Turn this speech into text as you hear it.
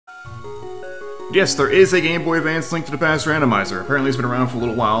Yes, there is a Game Boy Advance Link to the Past randomizer. Apparently it's been around for a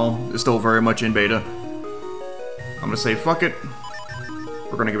little while. It's still very much in beta. I'm gonna say fuck it.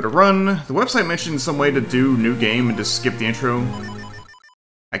 We're gonna give it a run. The website mentioned some way to do new game and just skip the intro.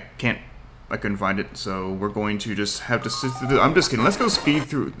 I couldn't find it, so we're going to just have to sit through I'm just kidding. Let's go speed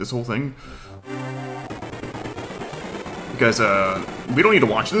through this whole thing. Because, we don't need to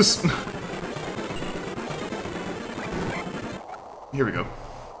watch this. Here we go.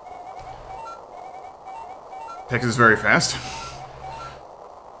 Text is very fast.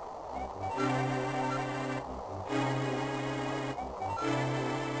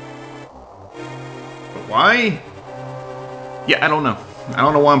 But why? Yeah, I don't know. I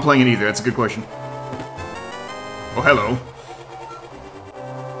don't know why I'm playing it either. That's a good question. Oh, hello.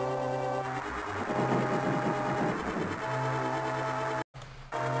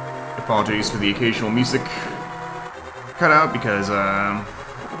 Apologies for the occasional music cutout because,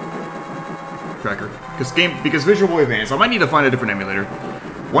 tracker. Because Visual Boy Advance, I might need to find a different emulator.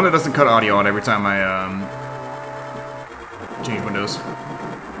 One that doesn't cut audio out every time I, change windows.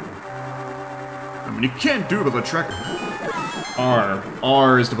 I mean, you can't do it with a tracker. R.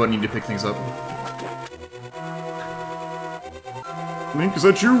 R is the button you need to pick things up. Link, is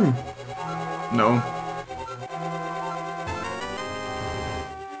that you? No.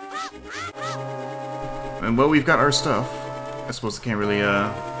 And well, we've got our stuff. I suppose I can't really,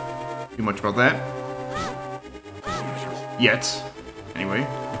 do much about that. Yet. Anyway.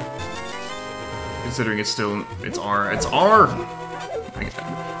 Considering it's R. It's R!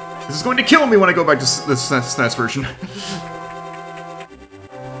 This is going to kill me when I go back to the SNES version.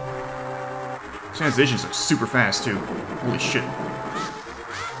 Transitions are super fast, too. Holy shit.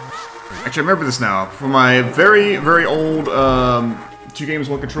 Actually, I remember this now. From my very, very old, 2 games,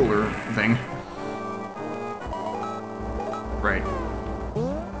 1 controller thing. Right.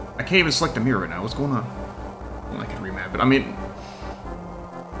 I can't even select a mirror right now. What's going on? Well, I can remap it. I mean...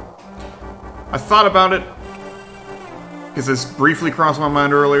 I thought about it. Because this briefly crossed my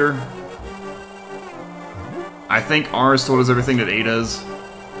mind earlier. I think R still does everything that A does.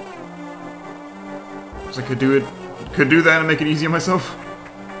 So I could do it. Could do that and make it easy on myself.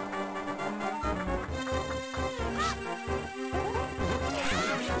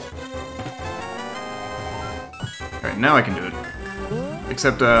 Alright, now I can do it.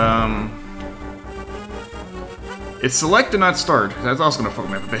 Except, it's select and not start. That's also gonna fuck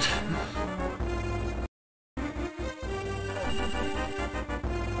me up a bit.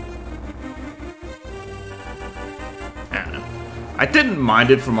 I don't know. I didn't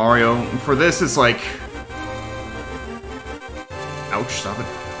mind it for Mario. For this, it's like... Ouch, stop it.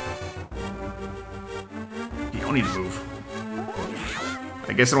 You don't need to move.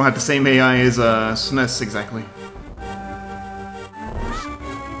 I guess I don't have the same AI as, SNES, exactly.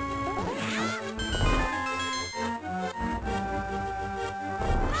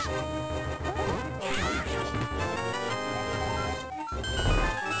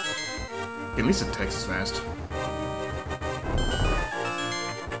 At least the text is fast.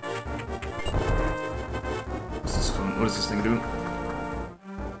 This is fun. What is this thing doing?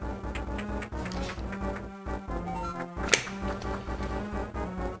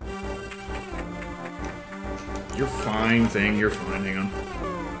 You're fine, thing. You're fine. Hang on.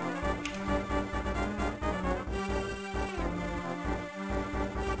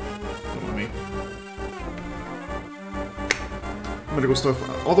 Don't mind me. Medical stuff.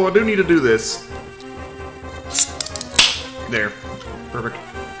 Although I do need to do this. There. Perfect. I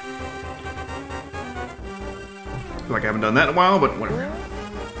feel like I haven't done that in a while, but whatever.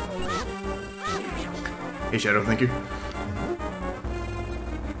 Hey, Shadow, thank you.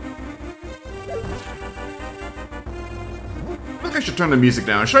 I think I should turn the music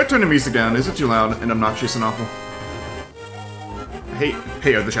down. Should I turn the music down? Is it too loud and obnoxious and awful? Hey,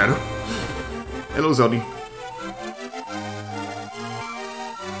 other Shadow. Hello, Zeldy.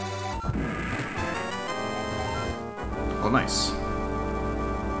 Oh, nice.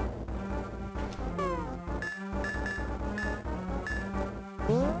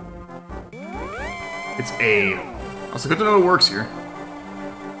 It's A. Also, good to know it works here.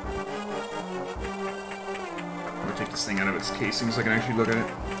 I'm gonna take this thing out of its casing so I can actually look at it.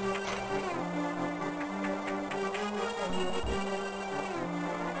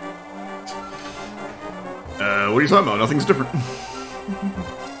 What are you talking about? Nothing's different.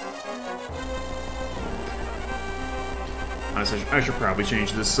 I should probably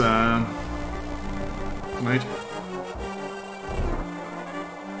change this, tonight.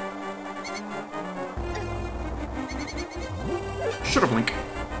 Shut up, Link.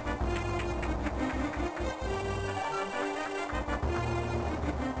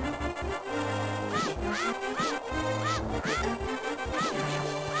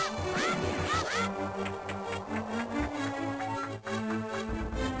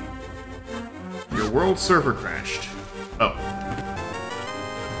 world server crashed. Oh.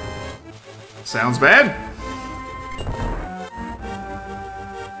 Sounds bad.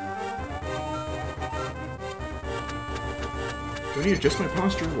 Do I need to adjust my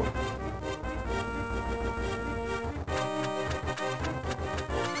posture or what?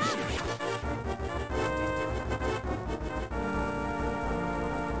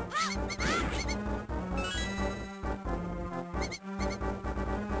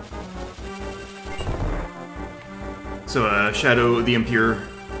 So, Shadow the Impure.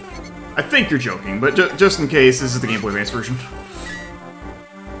 I think you're joking, but just in case, this is the Game Boy Advance version.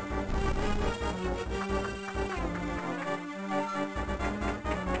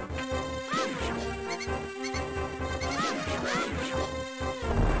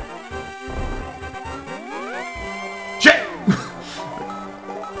 Shit!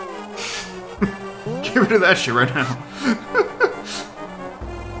 Get rid of that shit right now.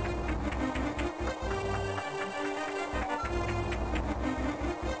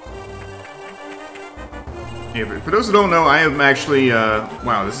 Yeah, but for those who don't know, I am actually,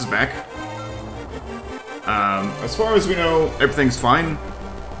 wow, this is back. As far as we know, everything's fine.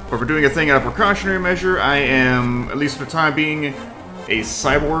 But we're doing a thing out of precautionary measure. I am, at least for the time being, a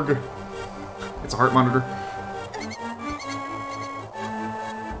cyborg. It's a heart monitor.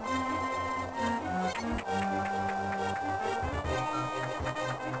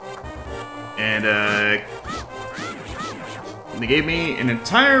 And, they gave me an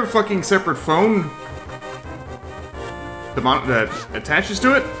entire fucking separate phone that attaches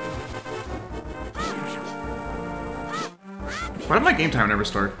to it? Why did my game timer never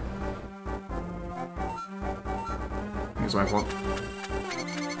start? I think it's my fault.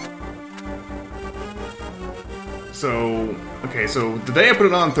 So, okay, so the day I put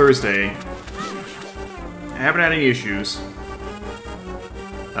it on Thursday, I haven't had any issues.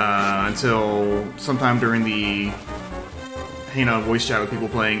 Until sometime during the hanging out voice chat with people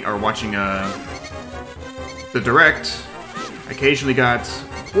playing or watching the Direct. Occasionally got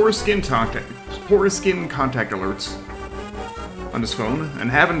poor skin contact alerts on this phone,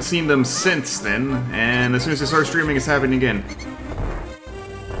 and haven't seen them since then, and as soon as I start streaming, it's happening again.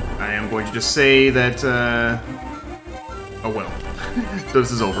 I am going to just say that, oh well.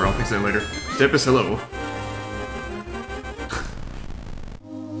 This is over, I'll fix that later. Tempest, hello.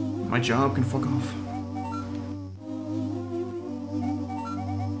 My job can fuck off.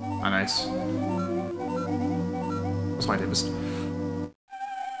 Ah, nice. That's my Tempest.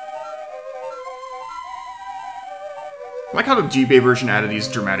 I like how the GBA version added these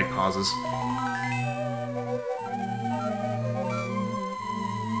dramatic pauses.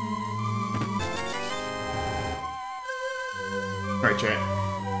 Alright, chat.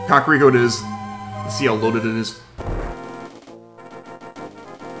 Kakariko it is. Let's see how loaded it is.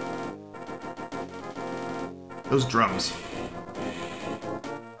 Those drums.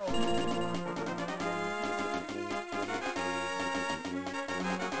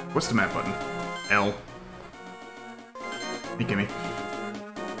 What's the map button? L. You give me.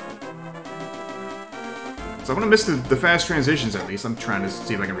 So I'm gonna miss the fast transitions at least. I'm trying to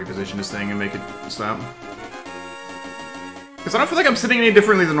see if I can reposition this thing and make it stop. Because I don't feel like I'm sitting any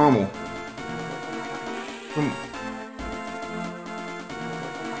differently than normal.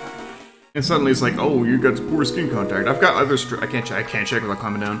 And suddenly it's like, oh, you got poor skin contact. I've got other I can't check without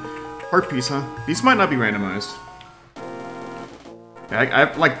climbing down. Heart piece, huh? These might not be randomized. Yeah, I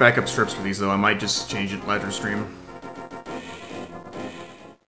have like backup strips for these though. I might just change it later stream.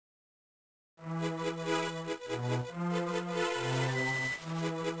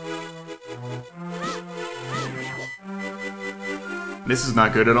 This is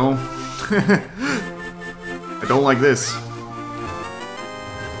not good at all. I don't like this.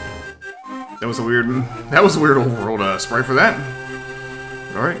 That was a weird overworld sprite for that.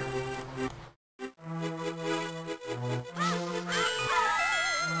 Alright.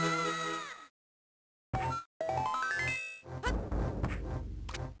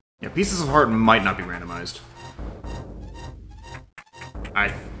 Yeah, pieces of heart might not be randomized.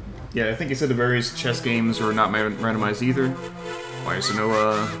 Yeah, I think you said the various chess games were not randomized either. Why is there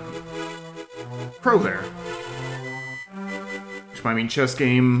no, pro there? Which might mean chess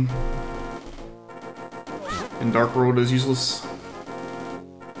game in Dark World is useless.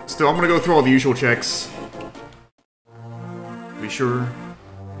 Still, I'm gonna go through all the usual checks. Be sure.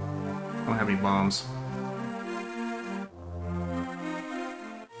 I don't have any bombs.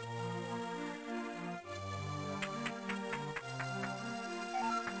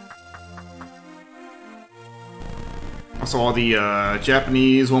 Also, all the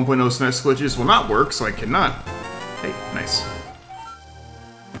Japanese 1.0 SNES glitches will not work, so I cannot. Hey, nice.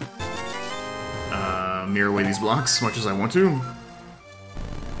 mirror away these blocks as much as I want to.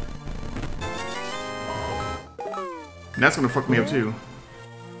 And that's gonna fuck me up too.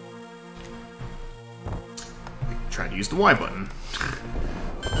 Try to use the Y button.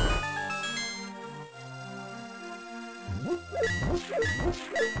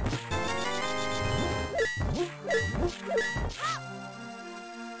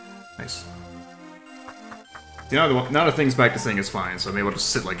 Nice. You know, now the thing's back to saying it's fine, so maybe I'll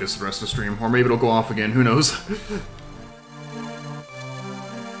just sit like this the rest of the stream. Or maybe it'll go off again, who knows?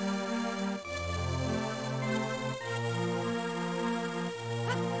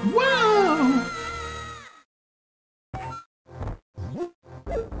 Wow!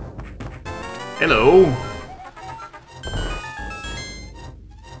 Hello!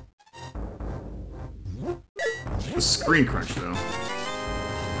 The screen crunch, though.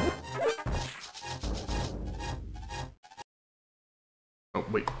 Oh,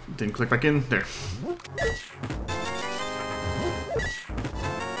 wait. Didn't click back in? There.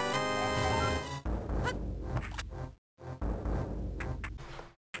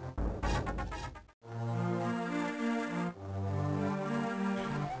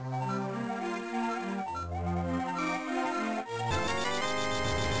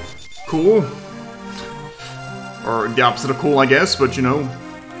 Cool. Or the opposite of cool, I guess, but you know.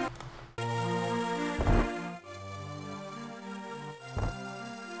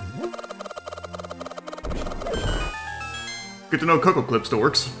 Good to know Coco Clip still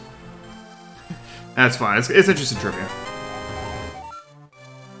works. That's fine, it's interesting trivia.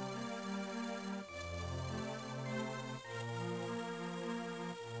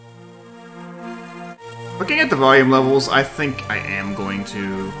 Looking at the volume levels, I think I am going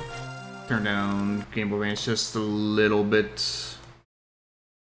to turn down Game Boy Advance just a little bit.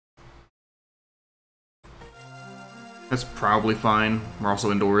 That's probably fine. We're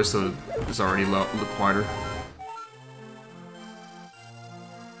also indoors, so it's already a little quieter.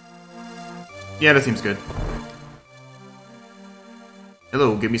 Yeah, that seems good.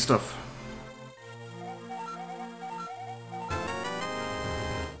 Hello, give me stuff.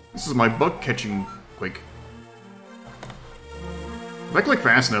 This is my bug catching quake. If I click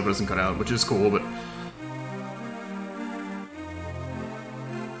fast enough, it doesn't cut out, which is cool, but...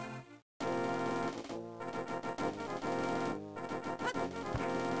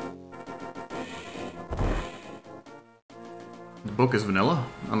 The book is vanilla,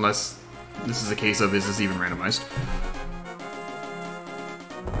 unless this is a case of is this even randomized.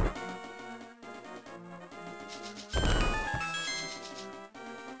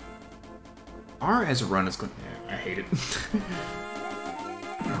 R as a run is going... I hate it.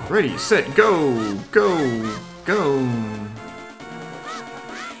 Ready, set, go! Go! Go!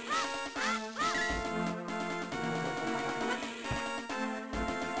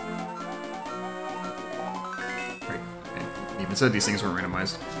 Right. I even said these things weren't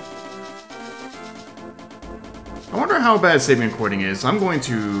randomized. I wonder how bad saving and quitting is. I'm going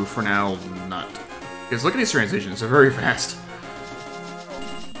to, for now, not. Because look at these transitions, they're very fast.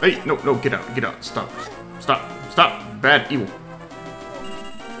 Hey, no, no, get out, stop. Stop, stop, bad, evil.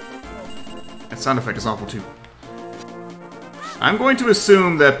 That sound effect is awful too. I'm going to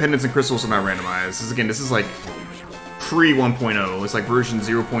assume that pendants and crystals are not randomized. This is like pre 1.0. It's like version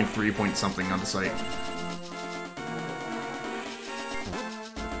 0.3 point something on the site.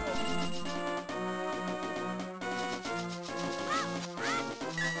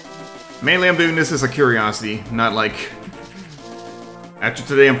 Mainly I'm doing this as a curiosity, not like... After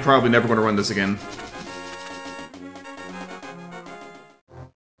today, I'm probably never going to run this again.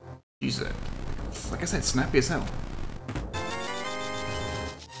 Jesus. Like I said, snappy as hell.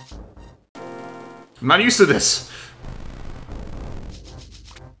 I'm not used to this.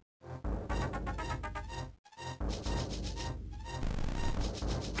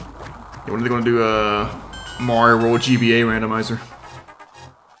 Yeah, when are they going to do a Mario World GBA randomizer?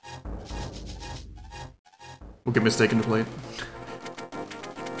 We'll get mistaken to play it.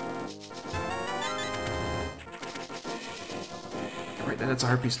 Right, that's a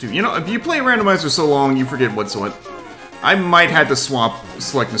hard piece too. You know, if you play randomizer so long, you forget what's what. I might have to swap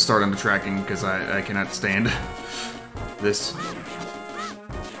select and start on the tracking because I cannot stand this.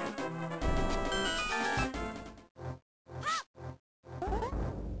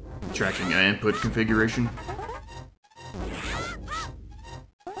 Tracking input configuration.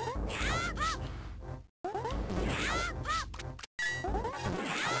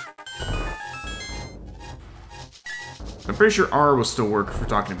 I'm pretty sure R will still work for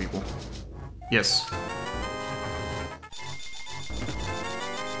talking to people. Yes.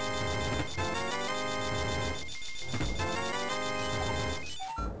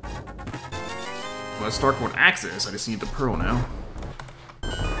 Let's start with access. I just need the pearl now.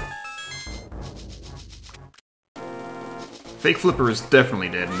 Fake Flipper is definitely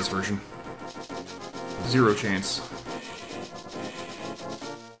dead in this version. Zero chance.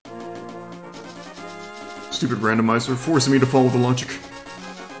 Stupid randomizer, forcing me to follow the logic.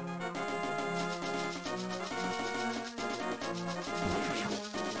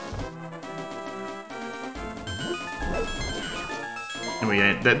 Anyway,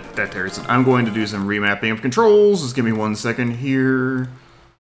 yeah, that tears it. I'm going to do some remapping of controls. Just give me 1 second here.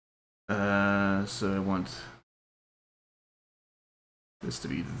 So I want this to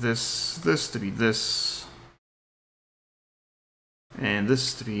be this to be this, and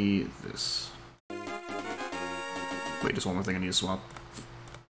this to be this. Wait, just one more thing I need to swap.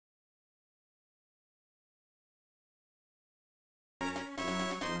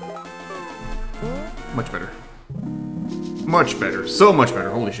 Much better. Much better. So much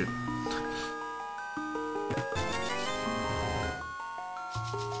better. Holy shit.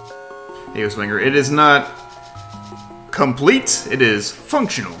 Hey, Swinger, it is not complete, it is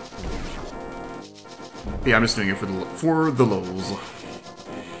functional. Yeah, I'm just doing it for the lols.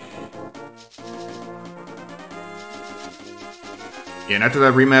 Yeah, and after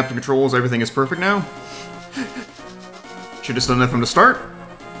that remap the controls, everything is perfect now. Should have done that from the start.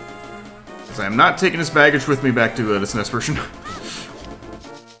 Because I am not taking this baggage with me back to the SNES version.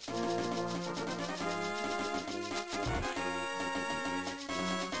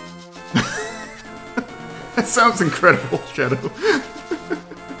 That sounds incredible, Shadow.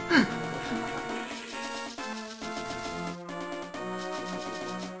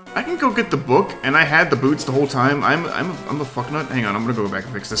 I can go get the book, and I had the boots the whole time. I'm a fucknut. Hang on, I'm gonna go back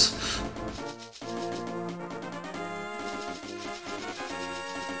and fix this.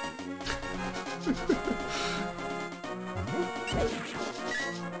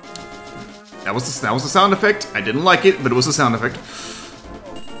 That was the sound effect. I didn't like it, but it was a sound effect.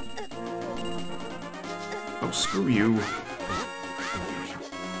 Oh, screw you.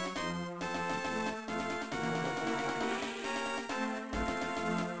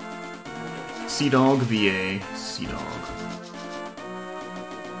 Sea-Dog VA. Sea-Dog.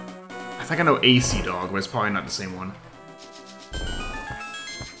 I think I know a Sea-Dog, but it's probably not the same one.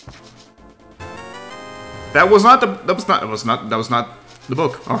 That was not the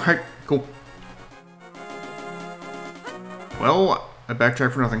book. Alright, cool. Well, I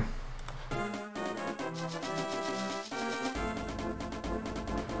backtracked for nothing.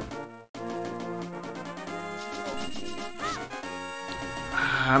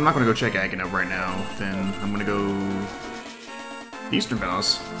 I'm not gonna go check Aghanim right now, then I'm gonna go Eastern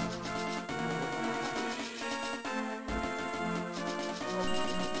Palace.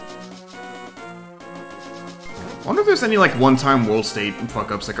 I wonder if there's any like one-time world state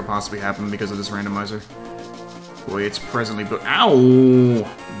fuck-ups that could possibly happen because of this randomizer. Boy, it's presently built. Ow!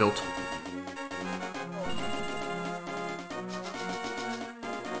 Built.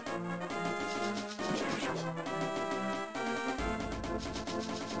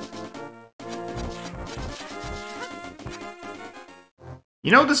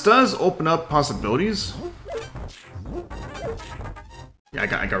 You know, this does open up possibilities. Yeah,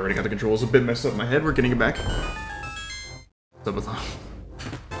 I already got the controls a bit messed up in my head. We're getting it back. What's up with that?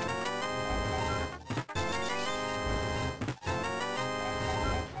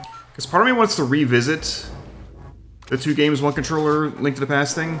 Because part of me wants to revisit the 2 games, 1 controller, Link to the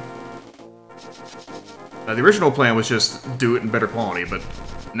Past thing. The original plan was just do it in better quality, but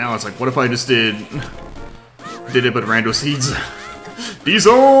now it's like, what if I just did it but Rando Seeds?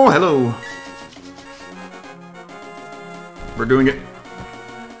 Diesel! Hello! We're doing it.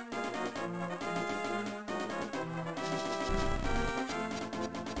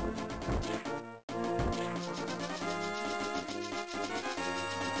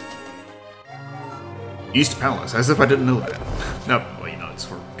 East Palace, as if I didn't know that. No, well, you know, it's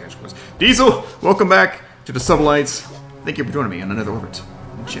for cash quests. Diesel! Welcome back to the Sublights. Thank you for joining me on another orbit.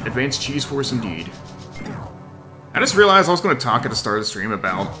 Advanced Cheese Force indeed. I just realized I was going to talk at the start of the stream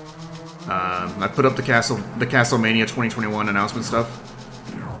about... I put up the Castlemania 2021 announcement stuff.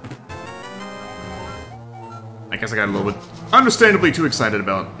 I guess I got a little bit, understandably, too excited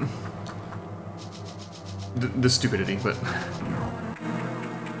about the stupidity, but...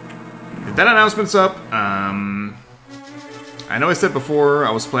 That announcement's up. I know I said before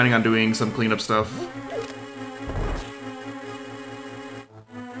I was planning on doing some cleanup stuff.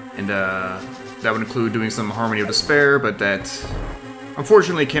 And, that would include doing some Harmony of Despair, but that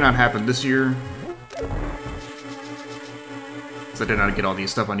unfortunately cannot happen this year. Because I did not get all these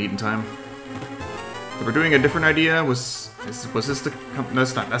stuff I need in time. But we're doing a different idea. Was this the...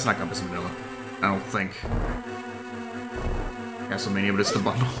 That's not Compass Manila. I don't think. Castlevania, but it's the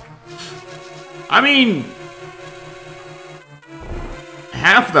bundle. I mean,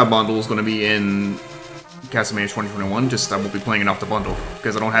 half of that bundle is going to be in Castlevania 2021, just I won't be playing it off the bundle,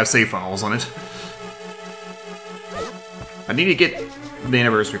 because I don't have save files on it. I need to get the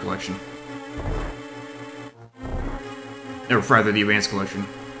Anniversary Collection. Or rather, the Advanced Collection.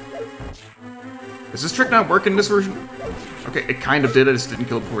 Does this trick not work in this version? Okay, it kind of did, I just didn't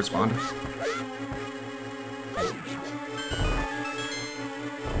kill it before it spawned.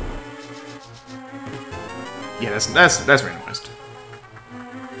 Yeah, that's randomized.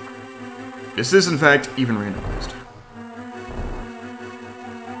 This is, in fact, even randomized.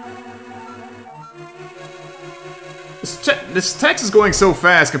 This text is going so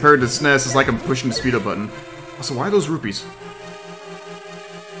fast compared to SNES, it's like I'm pushing the speed up button. Also, why are those rupees?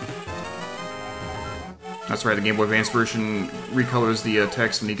 That's right, the Game Boy Advance version recolors the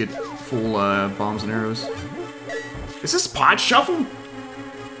text when you get full bombs and arrows. Is this Pod Shuffle?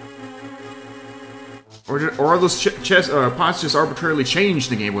 Or are those pods just arbitrarily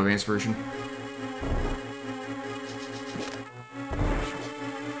changed in the Game Boy Advance version?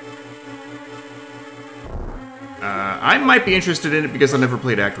 I might be interested in it because I never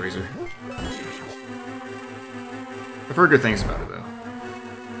played ActRaiser. I've heard good things about it, though.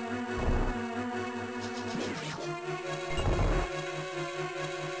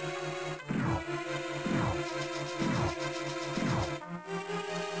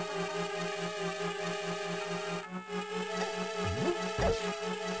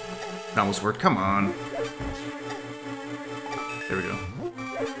 That almost worked. Come on. There we go.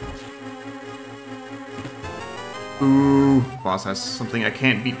 Ooh, boss has something I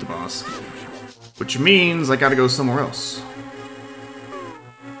can't beat the boss. Which means I gotta go somewhere else.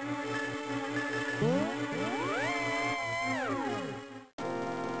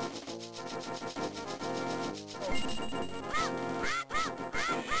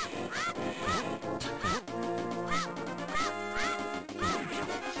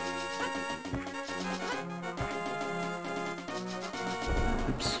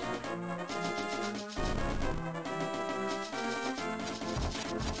 Oops.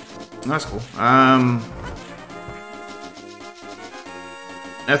 That's cool.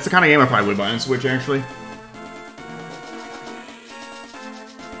 That's the kind of game I probably would buy on Switch, actually. I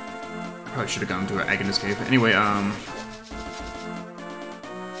probably should have gone to an Agnes Cave. Anyway, I'll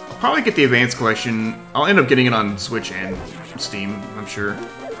probably get the Advanced Collection. I'll end up getting it on Switch and Steam, I'm sure.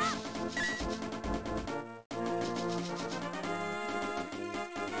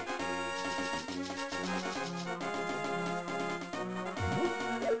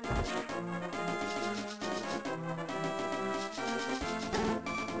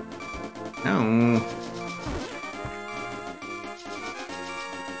 No.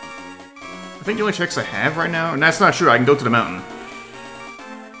 I think the only checks I have right now, and that's not true, I can go to the mountain.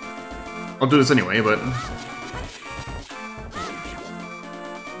 I'll do this anyway, but...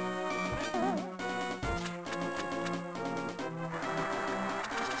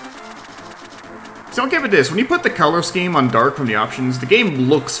 So I'll give it this, when you put the color scheme on dark from the options, the game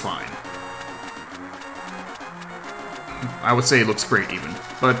looks fine. I would say it looks great, even.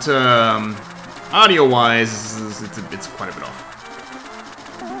 But, audio-wise, it's quite a bit off.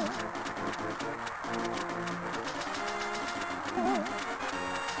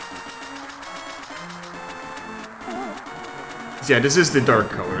 So yeah, this is the dark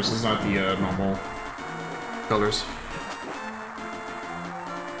colors, this is not the, normal colors.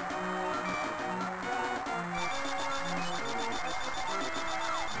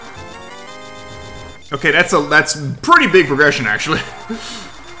 Okay, that's pretty big progression, actually.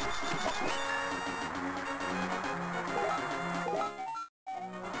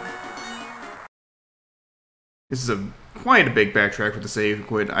 This is quite a big backtrack with the save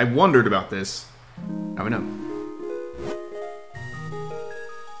quit. I wondered about this. Now we know.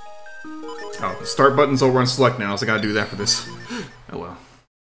 Oh, the start button's over on select now, so I gotta do that for this. Oh well.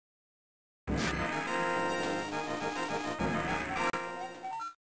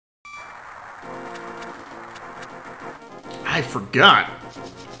 I forgot.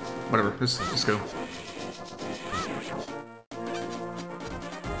 Whatever, let's go.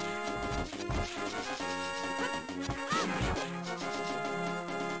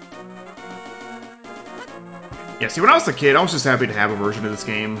 Yeah, see, when I was a kid, I was just happy to have a version of this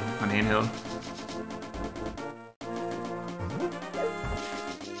game on handheld.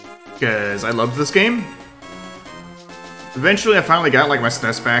 Because I loved this game. Eventually, I finally got, like, my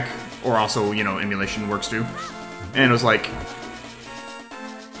SNES back. Or also, you know, emulation works too. And it was like...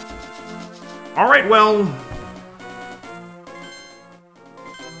 Alright, well...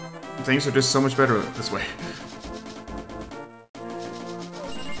 things are just so much better this way.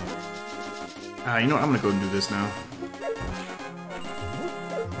 You know what? I'm gonna go and do this now.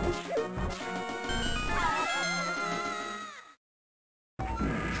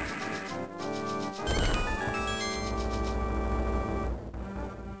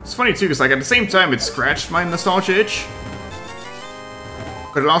 It's funny too, because like at the same time it scratched my nostalgia itch,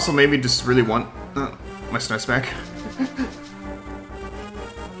 but it also made me just really want my SNES back.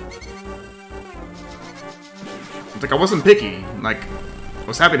 Like I wasn't picky, like I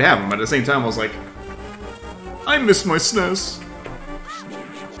was happy to have them, but at the same time I was like, I miss my SNES.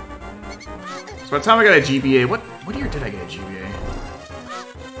 So by the time I got a GBA, what year did I get a GBA?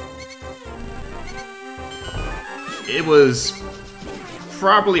 It was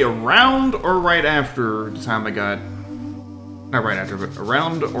probably around or right after the time I got, not right after, but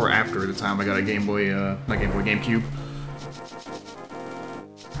around or after the time I got a Game Boy, not Game Boy, GameCube.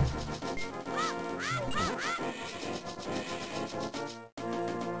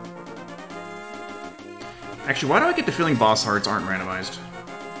 Actually, why do I get the feeling boss hearts aren't randomized?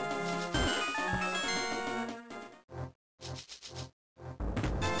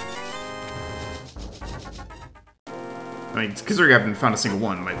 I mean, considering I haven't found a single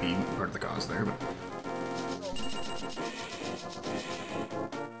one, might be part of the cause there, but...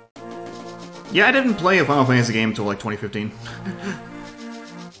 Yeah, I didn't play a Final Fantasy game until, like, 2015.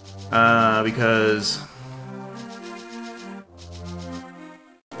 Because...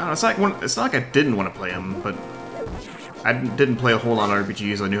 I don't know, it's not like I didn't want to play them, but... I didn't play a whole lot of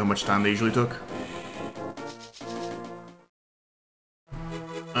RPGs, I knew how much time they usually took.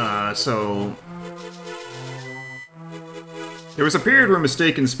 So... There was a period where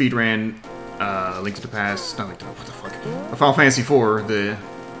Mistaken speedran Link to the Past, not Link to the, what the fuck? Final Fantasy IV,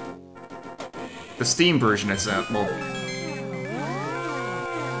 the Steam version that's out. Well,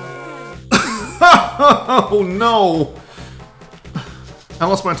 oh no! I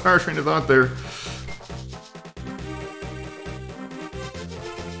lost my entire train of thought there.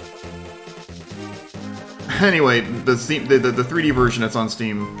 Anyway, the 3D version that's on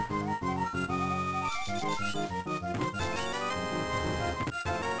Steam.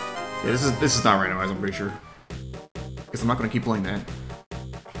 Yeah, this is not randomized, I'm pretty sure. Because I'm not gonna keep playing that.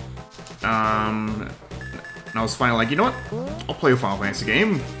 And I was finally like, you know what? I'll play a Final Fantasy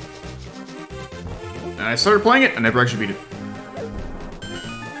game. And I started playing it, and never actually beat it.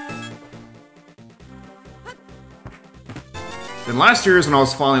 Then last year is when I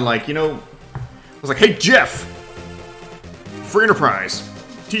was finally like, you know, I was like, hey Jeff! Free Enterprise!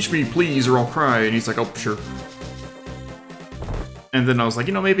 Teach me, please, or I'll cry. And he's like, oh, sure. And then I was like,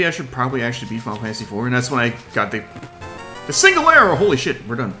 you know, maybe I should probably actually beat Final Fantasy IV, and that's when I got the single arrow! Holy shit,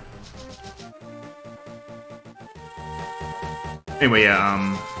 we're done. Anyway,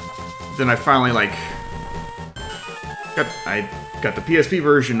 yeah, then I finally, like, I got the PSP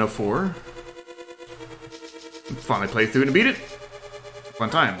version of 4. Finally played through it and beat it. Fun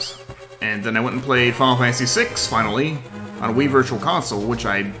times. And then I went and played Final Fantasy VI, finally, on a Wii Virtual Console, which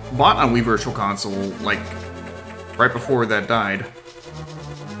I bought on Wii Virtual Console, like, right before that died.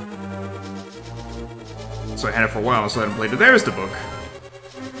 So I had it for a while, so I hadn't played it. There's the book.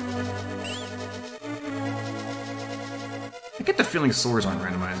 I get the feeling swords aren't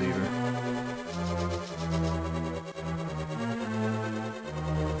randomized either.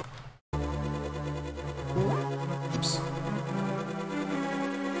 Oops.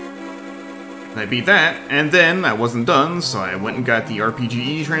 I beat that, and then I wasn't done, so I went and got the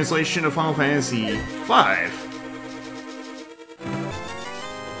RPGE translation of Final Fantasy V.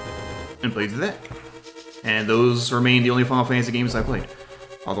 And played through that. And those remain the only Final Fantasy games I played.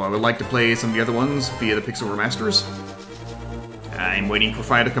 Although I would like to play some of the other ones via the Pixel Remasters. I'm waiting for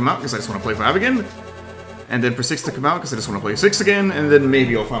 5 to come out because I just want to play 5 again. And then for 6 to come out because I just want to play 6 again. And then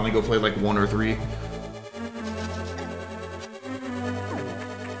maybe I'll finally go play like 1 or 3.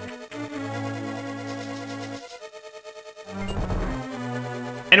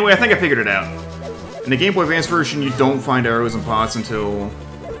 Anyway, I think I figured it out. In the Game Boy Advance version, you don't find arrows and pots until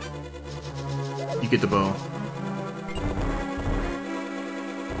you get the bow.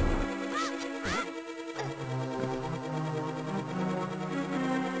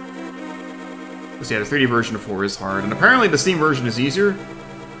 So yeah, the 3D version of 4 is hard, and apparently the Steam version is easier.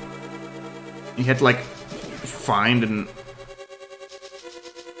 You had to, like, find and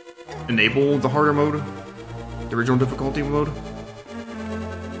enable the harder mode, the original difficulty mode.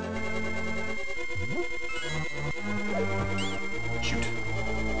 Shoot.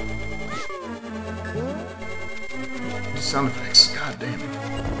 Sound effects, god damn.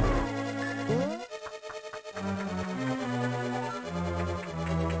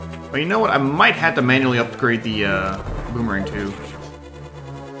 But you know what? I might have to manually upgrade the boomerang too.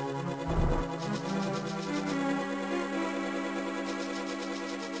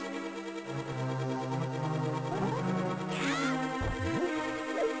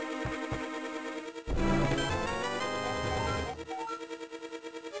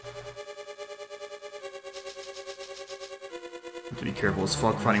 To be careful as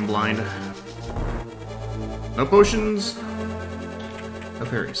fuck fighting blind. No potions. No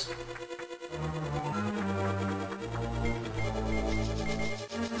fairies.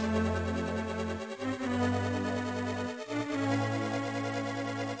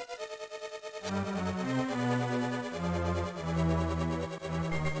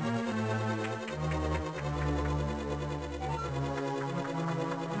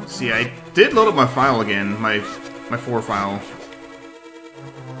 See, I did load up my file again, my 4 file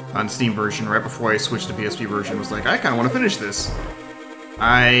on Steam version right before I switched to PSP version. Was like, I kind of want to finish this.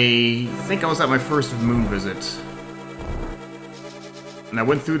 I think I was at my first moon visit, and I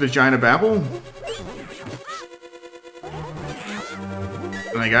went through the Giant of Babel,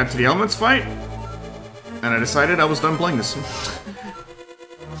 and I got to the Elements fight, and I decided I was done playing this.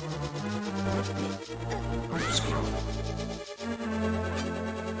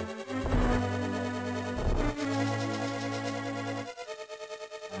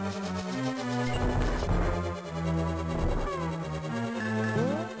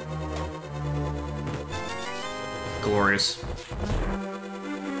 Glorious.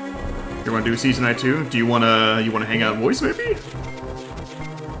 You wanna do Season Night 2? Do you wanna hang out in voice maybe?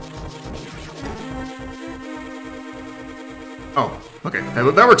 Oh, okay.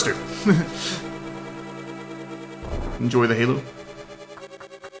 That works too. Enjoy the Halo.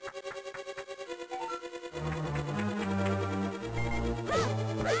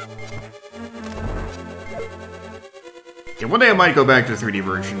 Yeah, one day I might go back to the 3D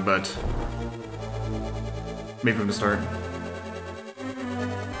version, but maybe from the start.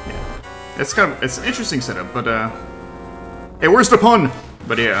 Yeah. It's an interesting setup, but hey, where's the pun?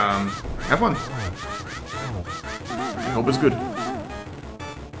 But yeah, have fun. I hope it's good.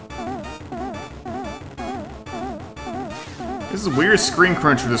 This is a weird screen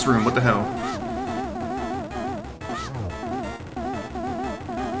crunch for this room, what the hell?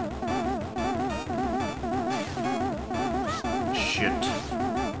 Shit.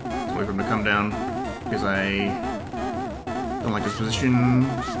 Let's wait for him to come down, because I don't like this position.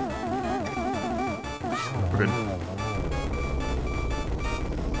 We're good.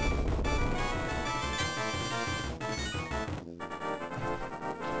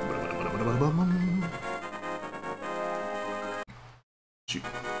 Shoot.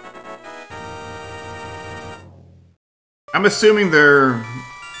 I'm assuming they're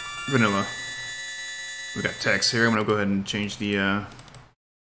vanilla. We got text here. I'm gonna go ahead and change the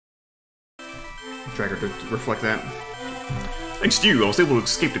tracker to reflect that. Thanks to you, I was able to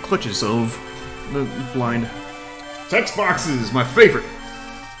escape the clutches of the blind. Text boxes, my favorite.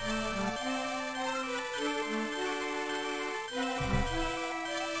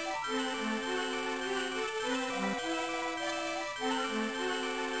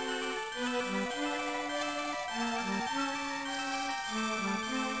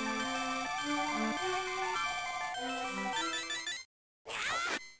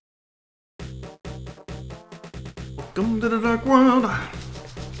 Welcome to the dark world.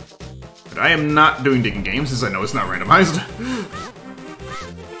 But I am not doing digging games, since I know it's not randomized.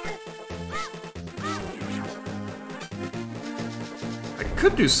 I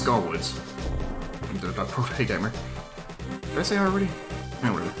could do Skullwoods. Welcome to the dark world. Hey, gamer. Did I say already?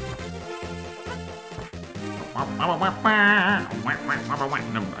 No, whatever.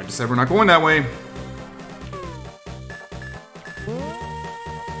 No, I just said we're not going that way.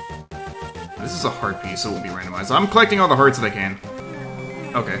 This is a heart piece, so it won't be randomized. I'm collecting all the hearts that I can.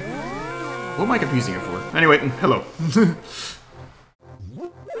 Okay. What am I confusing it for? Anyway, hello.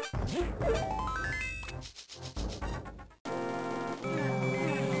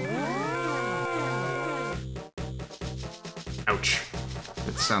 Ouch.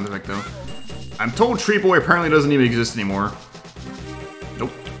 That sound effect, though. I'm told Tree Boy apparently doesn't even exist anymore.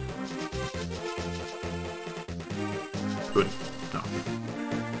 Nope. Good. No.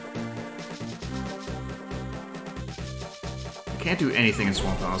 I can't do anything in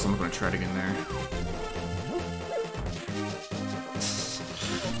Swamp House. I'm not gonna try it again there.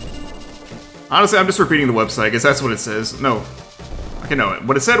 Honestly, I'm just repeating the website, because that's what it says. No. Okay, no.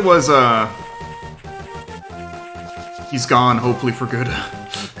 What it said was, he's gone, hopefully for good.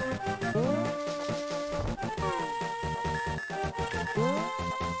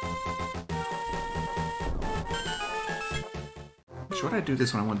 Should I do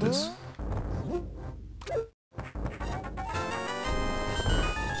this when I want this?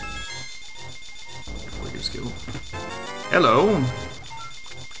 Skill. Hello.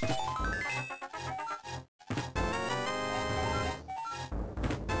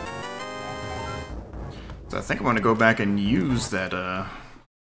 So I think I'm gonna go back and use that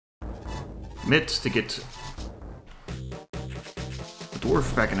mitt to get the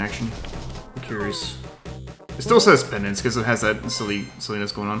dwarf back in action. I'm curious. It still says penance because it has that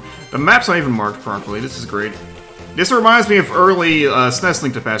silliness going on. The map's not even marked properly. This is great. This reminds me of early SNES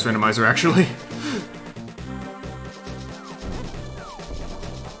Link to Past Randomizer, actually.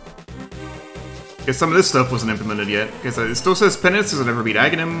 Because some of this stuff wasn't implemented yet. Because it still says penance because I never beat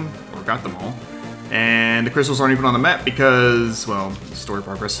Aghanim, or got them all. And the crystals aren't even on the map because, well, story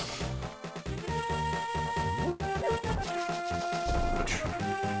progress. Ouch.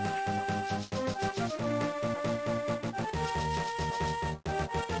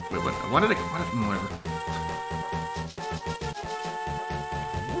 Wait, what? Why did I... Whatever.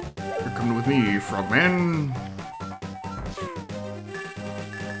 You're coming with me, Frogman.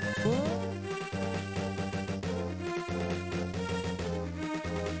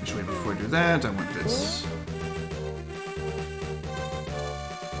 Actually, before I do that, I want this.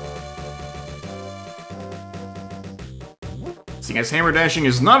 Seeing as hammer dashing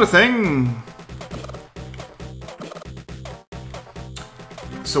is not a thing,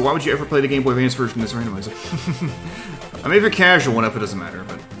 so why would you ever play the Game Boy Advance version of this randomizer? I mean, if you're casual enough, it doesn't matter,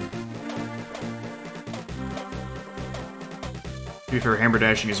 but... To be fair, hammer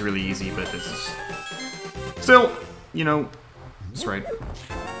dashing is really easy, but this is... Still, you know, it's right.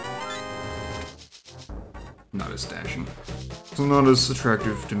 Not as dashing. It's not as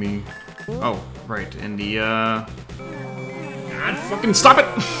attractive to me. Oh, right, and the, God, fucking stop it!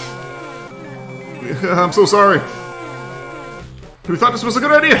 I'm so sorry. Who thought this was a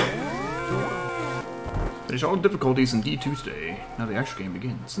good idea? Finish all difficulties in D2 today. Now the actual game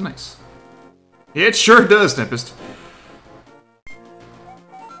begins. Nice. It sure does, Tempest.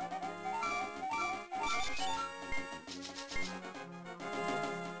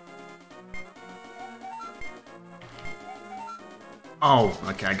 Oh,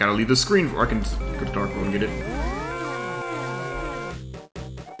 okay, I gotta leave the screen before I can go to dark mode and get it.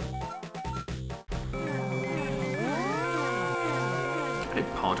 I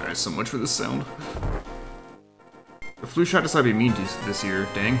apologize so much for this sound. The flu shot decided to be mean this year,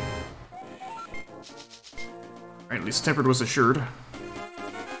 dang. Alright, at least tempered was assured.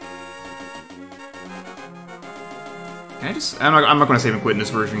 Can I just... I'm not gonna save and quit in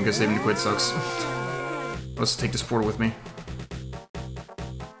this version, because saving to quit sucks. Let's take this portal with me.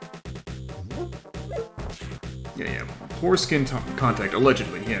 Yeah. Poor skin contact,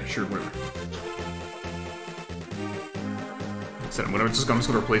 allegedly. Yeah, sure, whatever. So I'm just gonna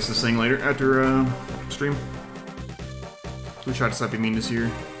replace this thing later, after, stream. Flu shot decided to be mean this year.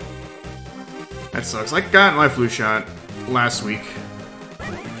 That sucks. I got my flu shot last week.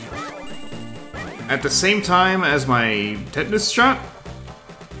 At the same time as my tetanus shot?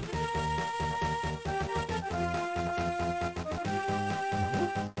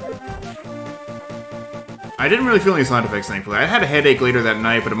 I didn't really feel any side effects, thankfully. I had a headache later that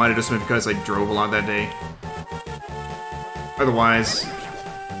night, but it might have just been because I drove a lot that day. Otherwise,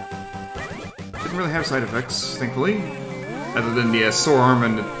 didn't really have side effects, thankfully. Other than the sore arm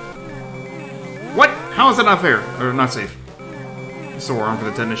and the... What? How is that not fair? Or not safe? Sore arm for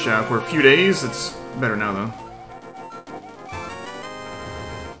the tetanus shot for a few days. It's better now, though.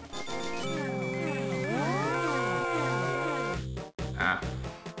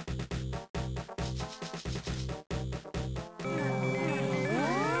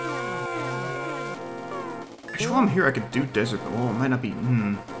 While I'm here, I could do desert, but well, it might not be.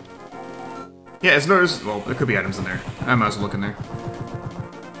 Yeah, it's noticed. Well, there could be items in there. I might as well look in there.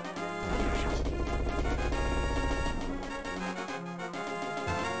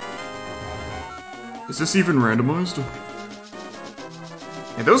 Is this even randomized?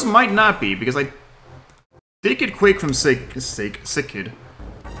 Yeah, those might not be because I did get Quake from Sick Kid.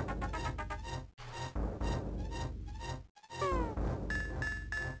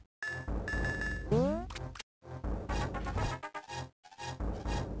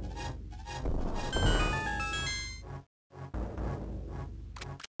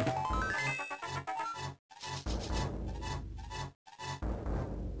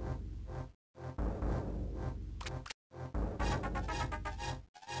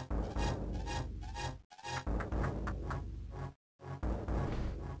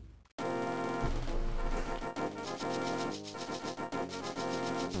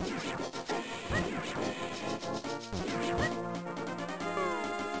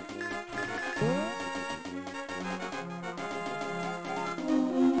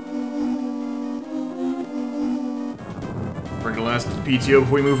 bring the last PTO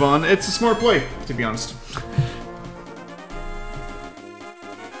before we move on. It's a smart play, to be honest.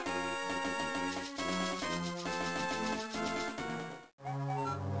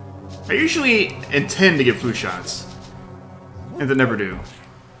 I usually intend to get flu shots, and then never do.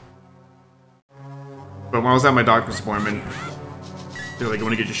 But when I was at my doctor's appointment, they're like, "You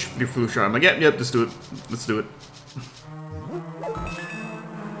want to get your flu shot?" I'm like, "Yep, yep, let's do it. Let's do it."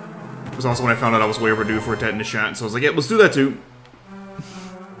 It was also when I found out I was way overdue for a tetanus shot, so I was like, "Yep, let's do that too."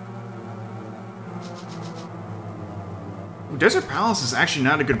 Desert Palace is actually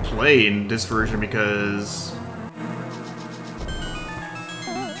not a good play in this version because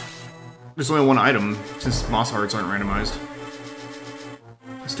there's only one item, since Moss Hearts aren't randomized.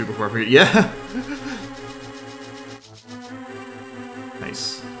 Let's do it before I forget. Yeah!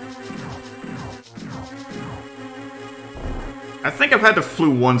 Nice. I think I've had the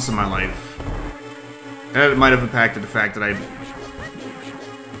flu once in my life. That might have impacted the fact that I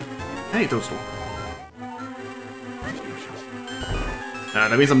ate Toadstool.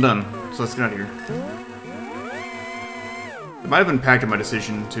 That means I'm done, so let's get out of here. It might have impacted my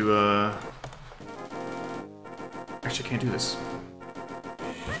decision to, Actually, I can't do this.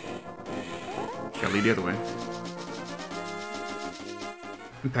 Gotta lead the other way.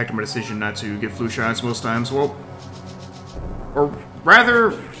 Impacted my decision not to get flu shots most times, well... Or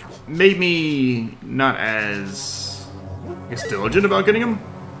rather, made me not as, I guess, diligent about getting them.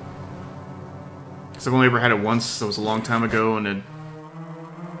 Because I've only ever had it once, that was a long time ago, and it...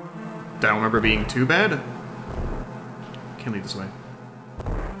 I don't remember being too bad. Can't leave this way.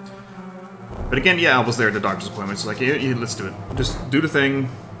 But again, yeah, I was there at the doctor's appointment. It's like, yeah, let's do it. Just do the thing.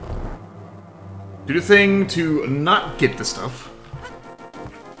 Do the thing to not get the stuff.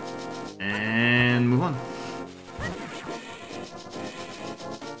 And move on.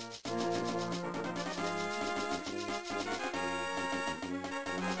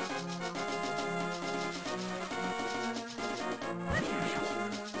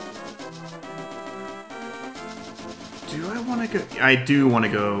 Do I want to go? I do want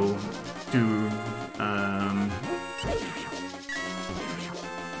to go to,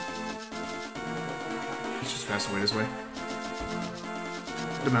 let's just fast away this way.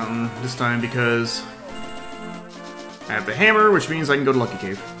 The mountain this time because I have the hammer, which means I can go to Lucky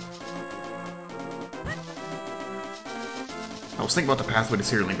Cave. I was thinking about the pathway to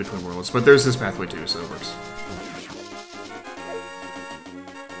Seer Link Between Worlds, but there's this pathway too, so it works.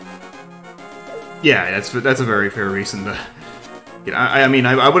 Yeah, that's a very fair reason to... I mean,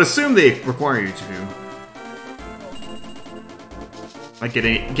 I would assume they require you to... Like,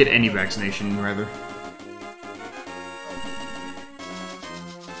 get any vaccination, rather.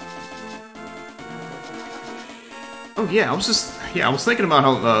 Oh yeah, I was thinking about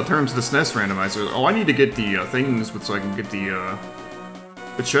how, terms of the SNES randomizer. Oh, I need to get the, things so I can get the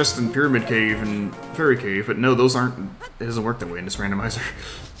chest and Pyramid Cave and Fairy Cave, but no, those aren't... It doesn't work that way in this randomizer.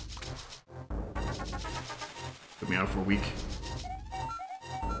 Put me out for a week.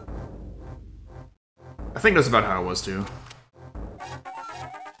 I think that's about how it was, too.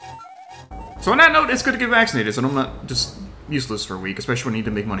 So on that note, it's good to get vaccinated, so I'm not just useless for a week, especially when I need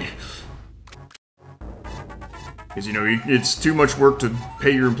to make money. Because, you know, it's too much work to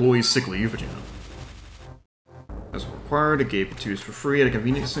pay your employees sick leave, but, you know. As required, a gate to use for free at a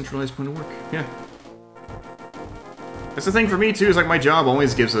convenient centralized point of work. Yeah. That's the thing for me, too, is like my job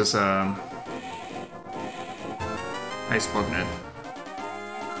always gives us, nice bug net.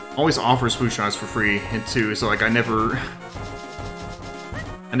 Always offers flu shots for free, and too, so like I never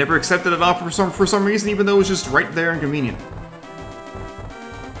accepted an offer for some reason, even though it was just right there and convenient.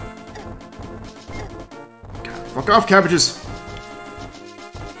 God, fuck off, cabbages!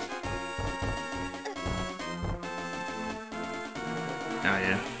 Ah,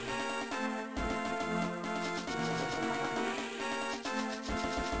 yeah.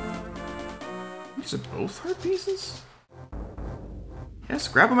 These are both heart pieces? Yes,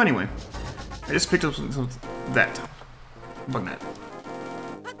 grab them anyway. I just picked up some that. Bug net.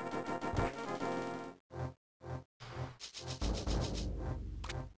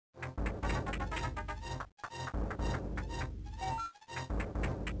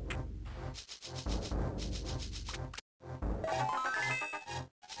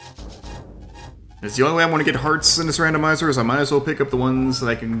 It's the only way I want to get hearts in this randomizer, is I might as well pick up the ones that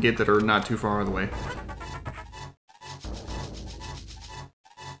I can get that are not too far out of the way.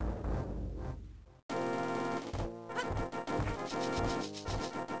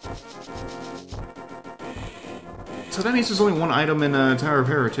 So that means there's only one item in Tower of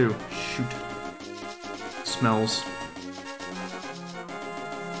Terror, too. Shoot. Smells.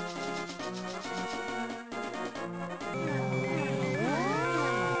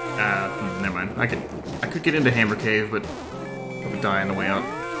 Never mind. I could get into Hammer Cave, but I would die on the way out.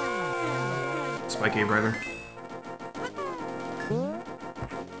 Spy Cave, rather.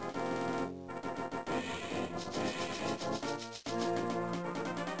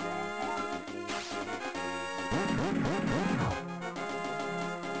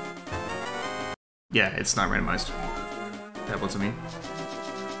 Yeah, it's not randomized. Tablets, I mean.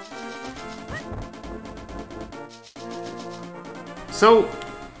 So,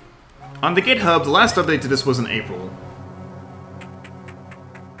 on the GitHub, the last update to this was in April.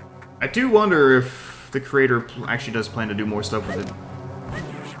 I do wonder if the creator actually does plan to do more stuff with it.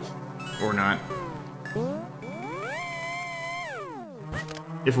 Or not.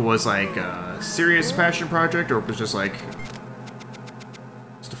 If it was like a serious passion project, or if it was just like...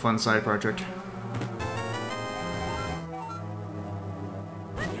 just a fun side project.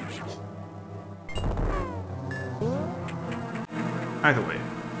 Either way.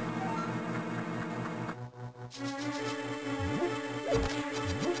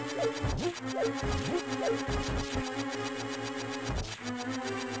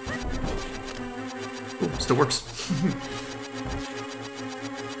 Ooh, still works.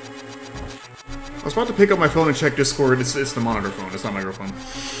 I was about to pick up my phone and check Discord. It's the monitor phone, it's not my real phone.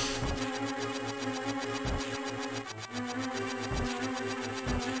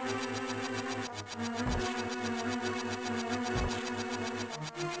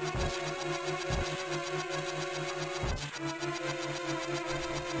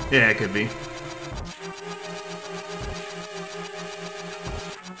 Yeah, it could be.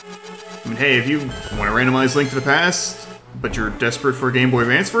 I mean, hey, if you want a randomized Link to the Past, but you're desperate for a Game Boy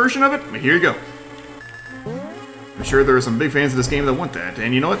Advance version of it, here you go. I'm sure there are some big fans of this game that want that,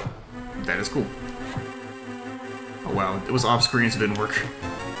 and you know what? That is cool. Oh wow, it was off-screen, so it didn't work.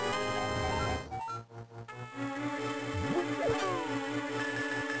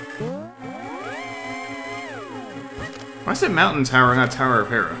 I said Mountain Tower, not Tower of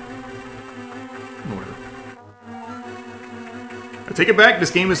Hera. Whatever. I take it back.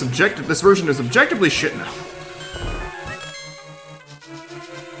 This game is objective. This version is objectively shit now.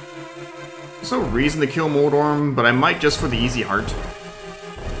 There's no reason to kill Moldorm, but I might just for the easy heart.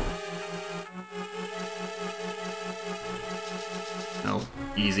 No,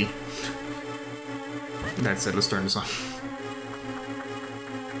 easy. That said, let's turn this on.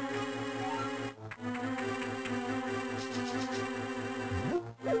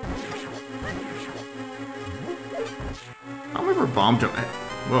 Bomb jump.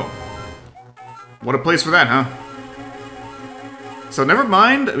 Whoa. What a place for that, huh? So never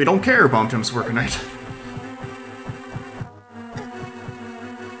mind, we don't care bomb jumps work at night.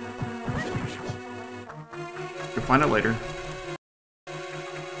 You'll find out later.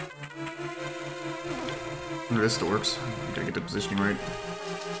 This still works. Gotta get the positioning right.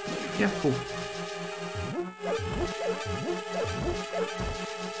 Yeah, cool.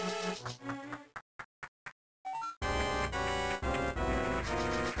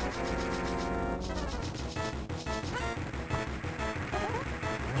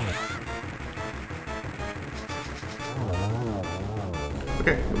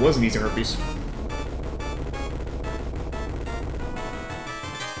 Okay, it was an easy herpes.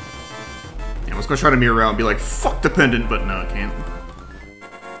 Yeah, I was gonna try to mirror out and be like, fuck dependent, but no, I can't.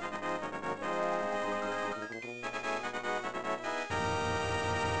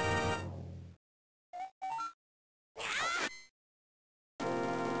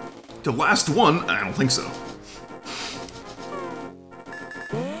 The last one? I don't think so.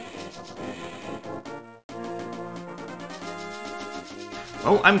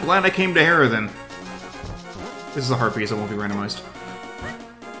 Oh, I'm glad I came to Hera then. This is a Harpies that won't be randomized.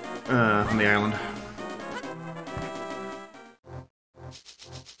 On the island.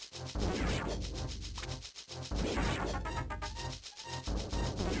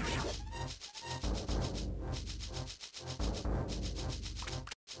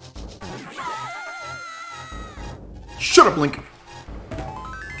 Shut up, Link!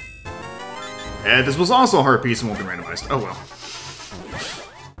 And this was also a Harpies and won't be randomized. Oh well.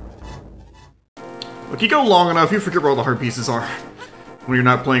 Look, you go long enough, you forget where all the heart pieces are when you're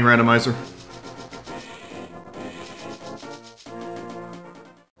not playing Randomizer.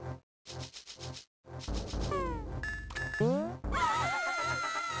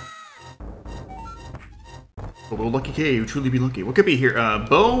 Oh, lucky K, you truly be lucky. What could be here?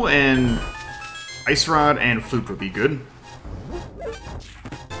 Bow and Ice Rod and Flute would be good.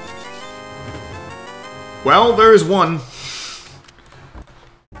 Well, there's one.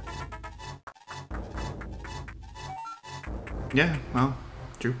 Yeah, well,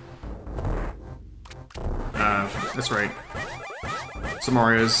 true. That's right. Some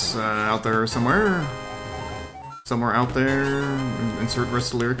Marios out there somewhere. Somewhere out there. Insert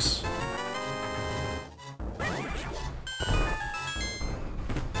rest of the lyrics.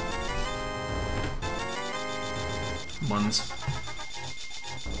 Buns.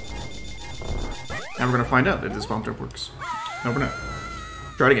 Now we're gonna find out if this bomb trap works. No, we're not.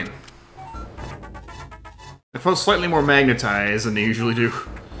 Try it again. It felt slightly more magnetized than they usually do.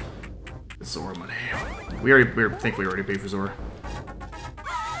 It's Zora money. We think we already paid for Zora.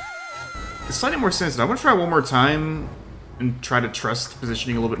 It's slightly more sensitive. I want to try one more time and try to trust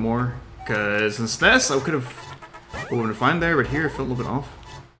positioning a little bit more. Because in SNES, I could have been fine there, but here it felt a little bit off.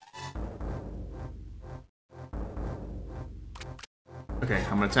 Okay,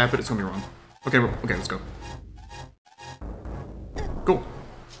 I'm gonna tap it. It's gonna be wrong. Okay, okay, let's go. Cool.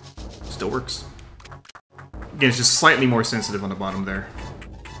 Still works. Again, it's just slightly more sensitive on the bottom there.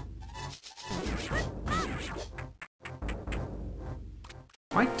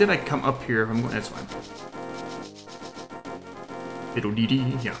 Why did I come up here if I'm going? That's fine. It'll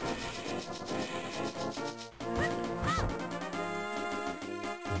dee, yeah.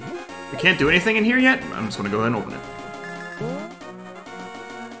 We can't do anything in here yet? I'm just gonna go ahead and open it.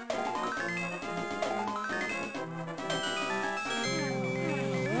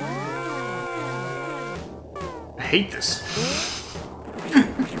 I hate this.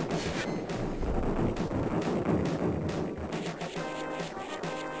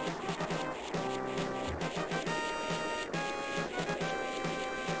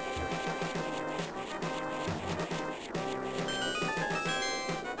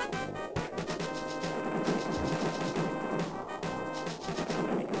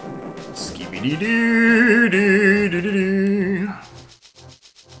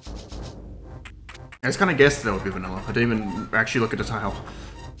 I just kind of guessed that would be vanilla. I didn't even actually look at the tile.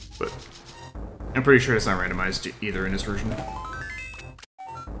 But I'm pretty sure it's not randomized either in this version.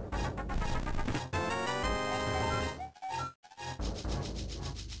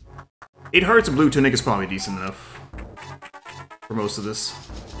 Eight hearts and blue tunic is probably decent enough for most of this.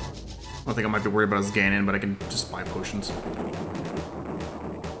 One thing I might be worried about is Ganon, but I can just buy potions.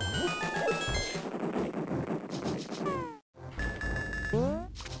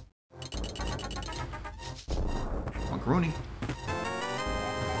 Macaroni.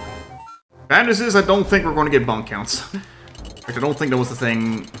 Bad news is I don't think we're going to get bunk counts. In fact, I don't think that was the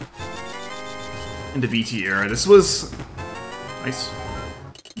thing in the VT era. This was... nice.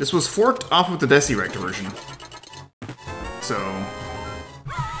 This was forked off of the Desirect version. So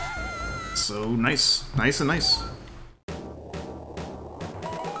nice. Nice and nice.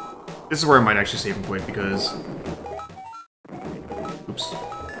 This is where I might actually save and quit, because... oops.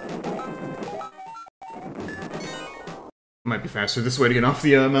 Might be faster this way to get off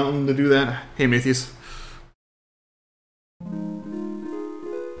the mountain to do that. Hey, Matthias.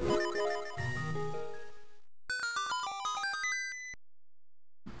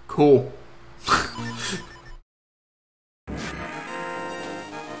 Cool.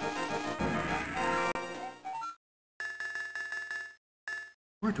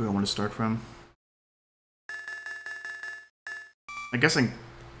 Where do I want to start from? I'm guessing...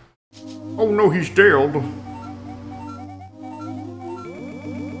 oh no, he's jailed!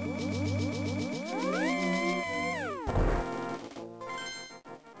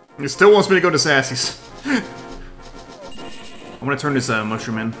 He still wants me to go to Sassy's. I'm gonna turn this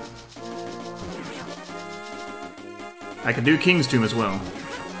mushroom in. I can do King's Tomb as well.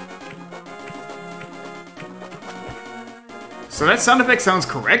 So that sound effect sounds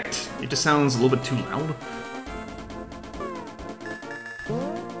correct. It just sounds a little bit too loud. I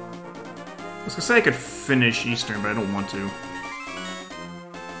was gonna say I could finish Eastern, but I don't want to.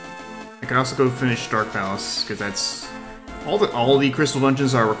 I could also go finish Dark Palace, because that's... all the crystal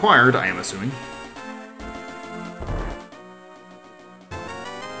dungeons are required, I am assuming.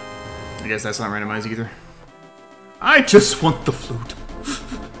 I guess that's not randomized either. I just want the flute.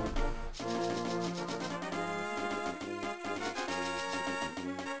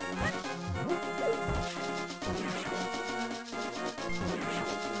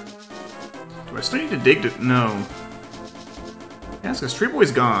 Do I still need to dig to... no. Yes, because Tree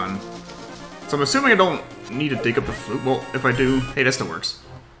Boy's gone. So I'm assuming I don't need to dig up the flute. Well, if I do... hey, that still works.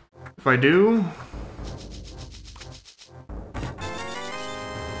 If I do...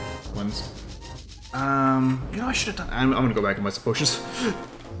 ones. You know, I should have done... I'm gonna go back and buy some potions.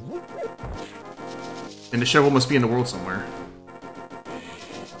 And the shovel must be in the world somewhere.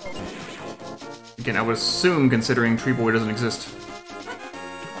 Again, I would assume, considering Tree Boy doesn't exist.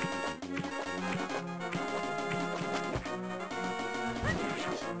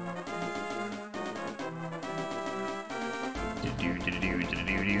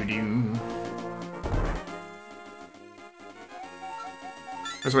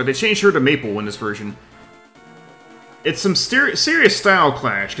 That's right, they changed her to Maple in this version. It's some serious style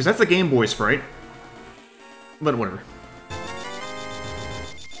clash, because that's the Game Boy sprite. But whatever.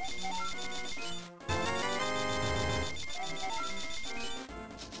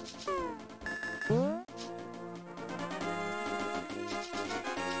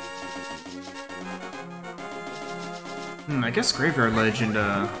 I guess Graveyard Ledge and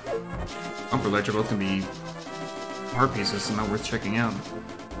Upper Ledge are both gonna be hard pieces, so not worth checking out.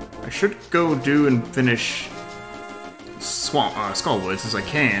 I should go do and finish Skullwood since I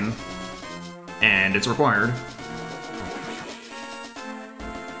can, and it's required.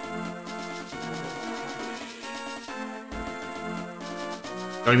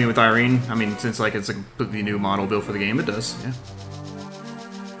 Oh, you mean with Irene? I mean, since like it's a completely new model built for the game, it does, yeah.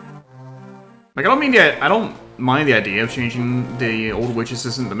 Like, I don't mind the idea of changing the old Witch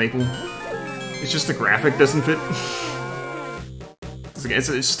Assistant to Maple. It's just the graphic doesn't fit. It's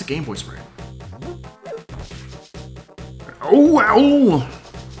just a Game Boy sprite. Oh, wow!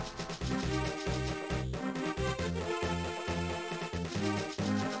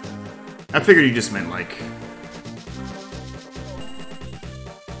 I figured you just meant, like,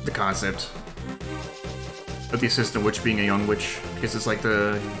 the concept of the Assistant Witch being a young witch, because it's like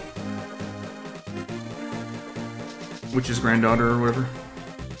the witch's granddaughter or whatever.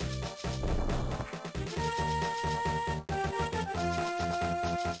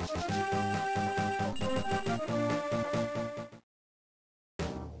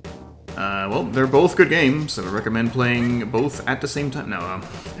 Well, they're both good games, so I recommend playing both at the same time. No,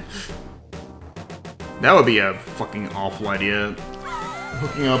 that would be a fucking awful idea.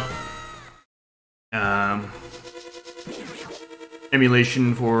 Hooking up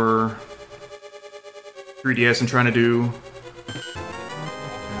emulation for 3DS and trying to do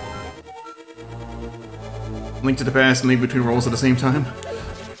Link to the Past and Link Between Worlds at the same time.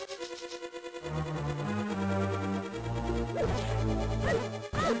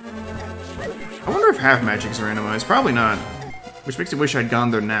 I wonder if half Magic's randomized. Probably not. Which makes me wish I'd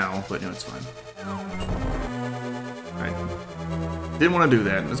gone there now, but no, it's fine. Alright. Didn't want to do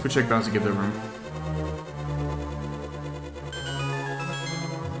that. Let's go check Bouncy Give the room.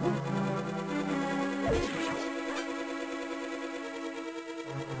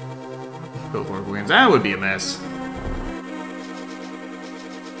 Both Oracle games. That would be a mess.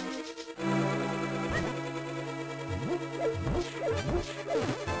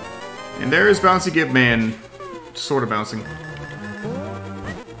 And there is Bouncy Give Man, sort of bouncing.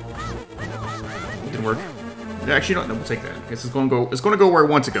 It didn't work. Actually, no, we'll take that. I guess it's going to go where I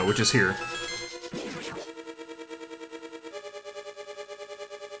want to go, which is here.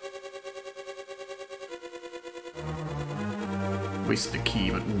 Wasted a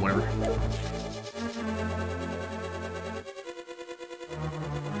key, but whatever.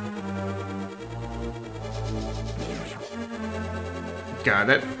 God,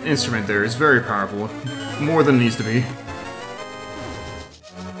 that instrument there is very powerful. More than it needs to be.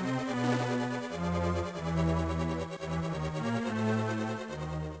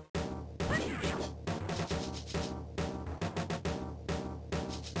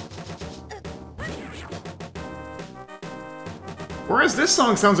 Whereas this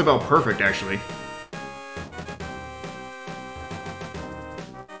song sounds about perfect, actually.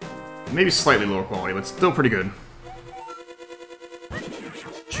 Maybe slightly lower quality, but still pretty good.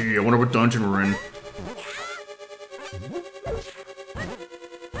 Gee, I wonder what dungeon we're in.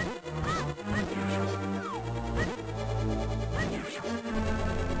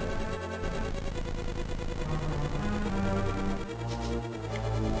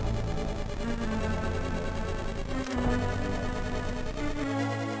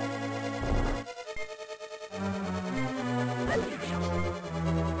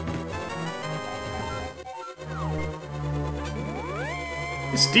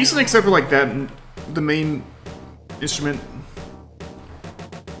 It's decent except for like that, the main instrument.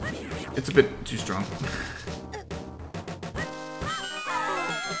 It's a bit too strong.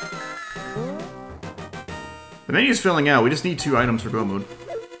 The menu's filling out, we just need 2 items for go mode.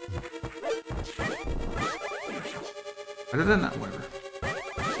 Other than that, whatever.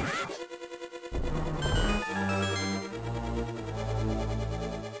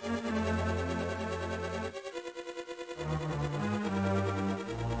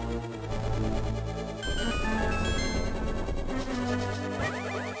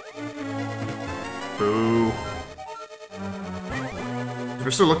 Boo.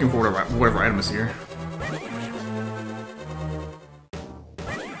 We're still looking for whatever item is here.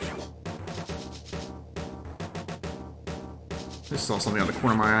 Just saw something out of the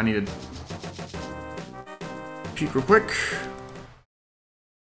corner of my eye. I need to peek real quick.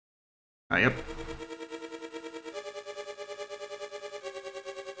 Ah, yep.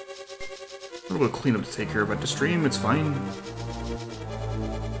 A little bit of cleanup to take care of at the stream. It's fine.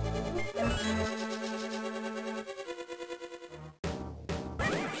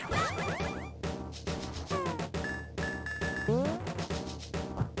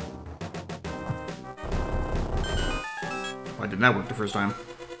 Why didn't that work the first time?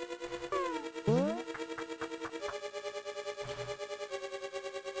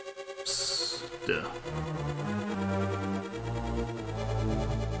 Duh.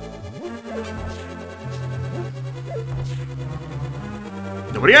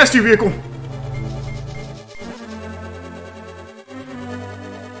 Nobody asked you, vehicle!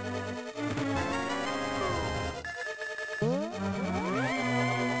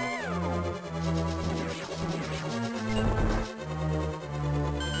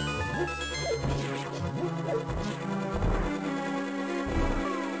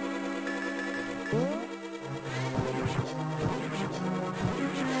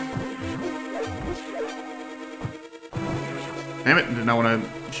 Damn it, did not want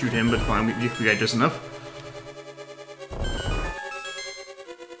to shoot him, but fine, we got just enough.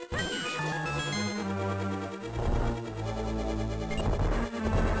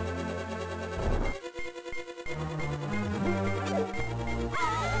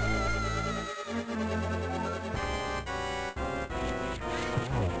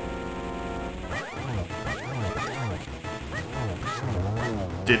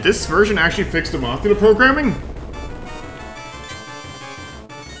 Did this version actually fix the modular programming?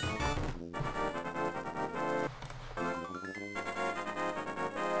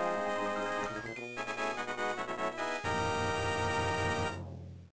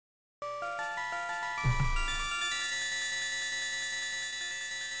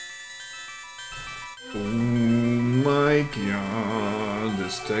 Oh my god,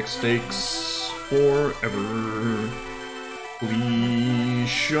 this text takes forever. Please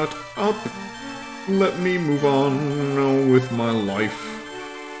shut up. Let me move on with my life.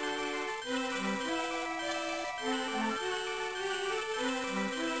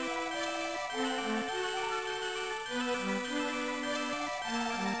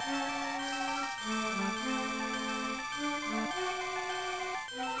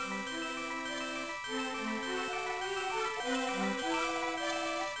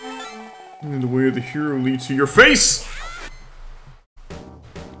 And the way of the hero leads to your face!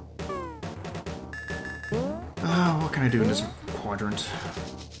 What can I do in this quadrant?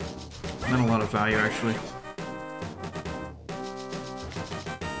 Not a lot of value, actually.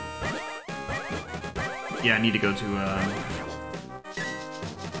 Yeah, I need to go to,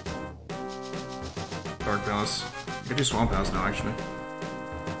 Dark Palace. I could do Swamp House now, actually.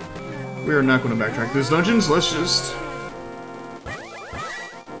 We are not going to backtrack these dungeons, let's just...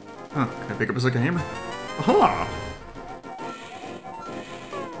 Huh, can I pick up a second hammer? Aha!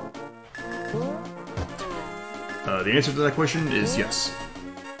 The answer to that question is yes.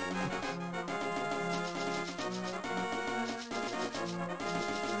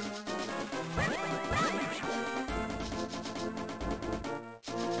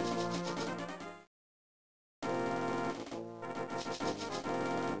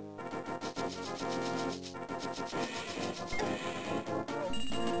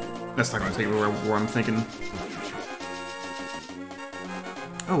 That's not going to take me where I'm thinking.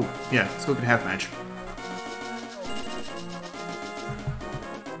 Oh, yeah, let's go get half match.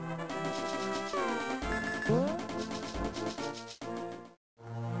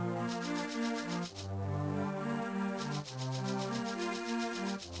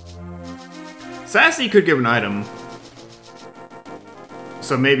 Sassy could give an item,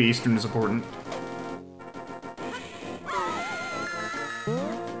 so maybe Eastern is important.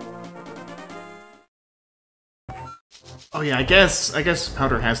 Oh yeah, I guess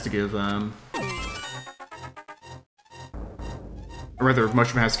Powder has to give, or rather,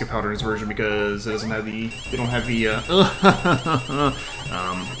 Mushroom has to give Powder in his version because it doesn't have the, they don't have the,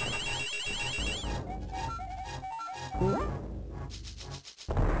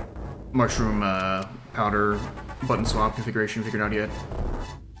 Mushroom, Powder button swap configuration figured out yet.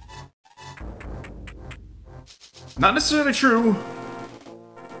 Not necessarily true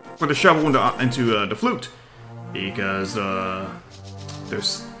for the shovel into the flute, because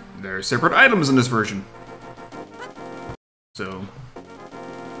there's separate items in this version. So,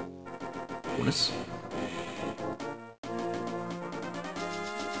 bonus.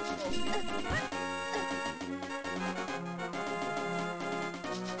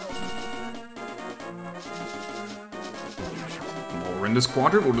 in this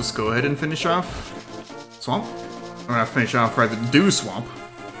quadrant, we'll just go ahead and finish off Swamp. Or not finish off, rather do Swamp.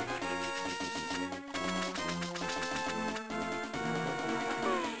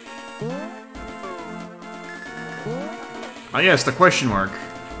 Ah yes, the question mark.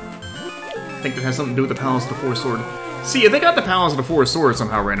 I think that has something to do with the Palace of the Four Sword. See, if they got the Palace of the Four Swords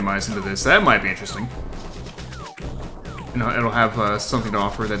somehow randomized into this, that might be interesting. You know, it'll have something to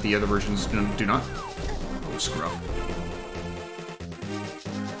offer that the other versions do not. Oh, scruff.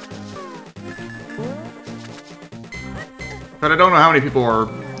 But I don't know how many people are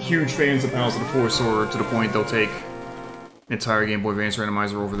huge fans of Palace of the Four Sword to the point they'll take an entire Game Boy Advance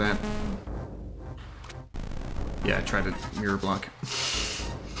randomizer over that. Yeah, I tried to mirror block.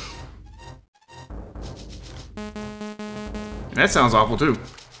 And that sounds awful too.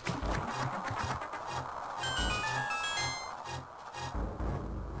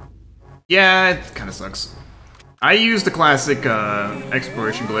 Yeah, it kind of sucks. I used the classic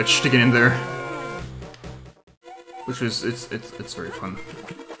exploration glitch to get in there, which is it's very fun.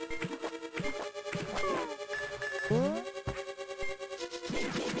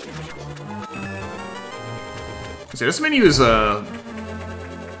 See, this menu is it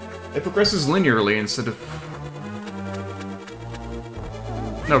progresses linearly instead of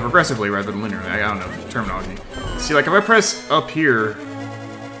progressively rather than linearly. I don't know the terminology. See, like if I press up here.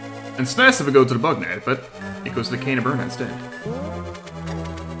 And SNES it would go to the bug net, but it goes to the Cane of Burn instead.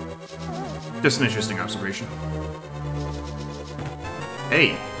 Just an interesting observation.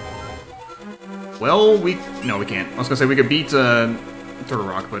 Hey. Well, no, we can't. I was gonna say we could beat Turtle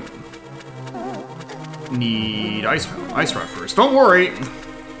Rock, but need Ice Rod first. Don't worry.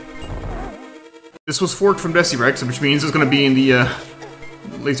 This was forked from Desirex, which means it's gonna be in the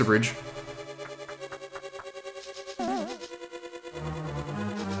laser bridge.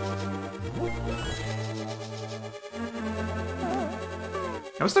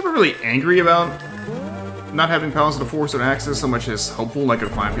 I was never really angry about not having Palace of the Four Sword access so much as hopeful I could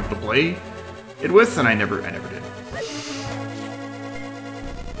find people to play it with, and I never did.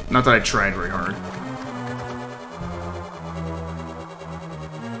 Not that I tried very hard.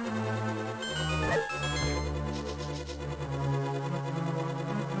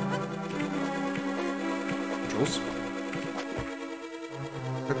 Controls.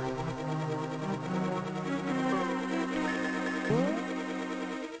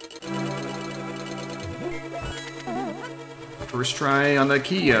 First try on the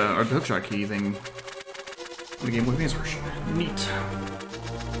key, or the hookshot key thing. The Game Boy Advance version. Neat.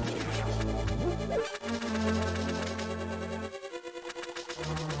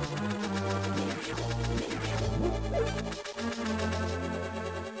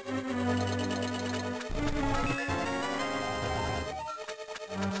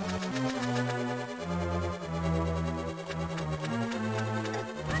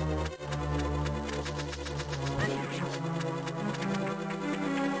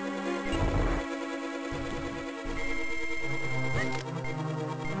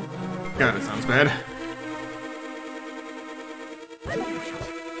 God, it sounds bad.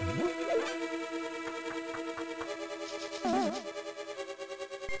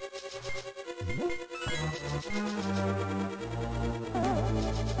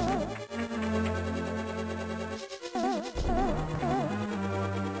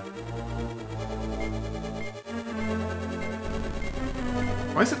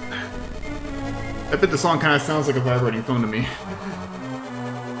 Why is it? I bet the song kind of sounds like a vibrating phone to me.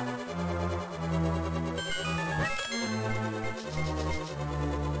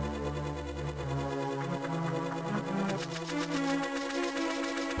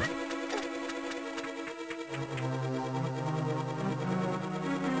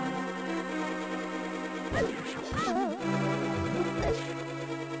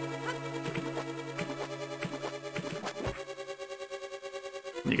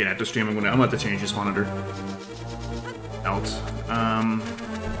 You're gonna have to stream. I'm gonna have to change this monitor. Alt. I'm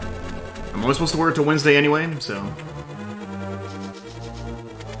only supposed to work till Wednesday anyway, so.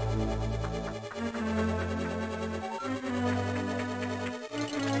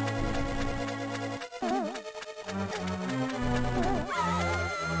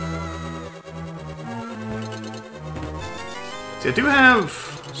 See, I do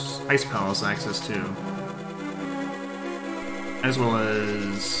have Ice Palace access too. As well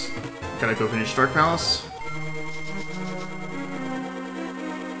as... gotta go finish Dark Palace.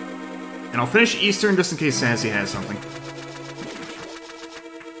 And I'll finish Eastern just in case Sassy has something.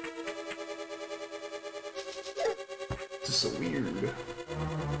 This is so weird.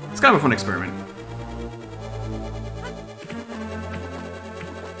 It's kind of a fun experiment.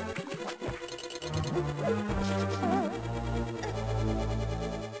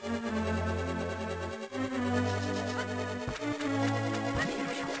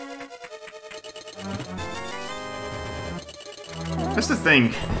 That's the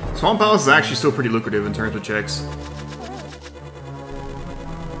thing. Swamp Palace is actually still pretty lucrative in terms of checks.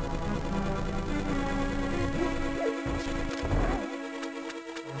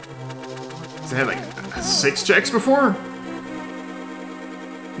 I had like 6 checks before?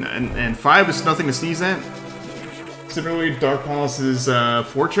 And 5 is nothing to sneeze at. Similarly, Dark Palace is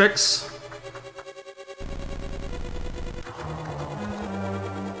 4 checks.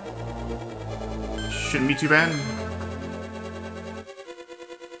 Shouldn't be too bad.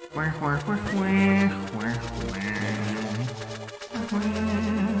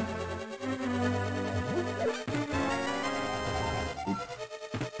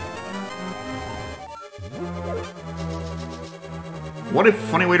 What a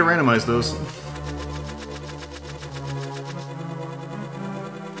funny way to randomize those.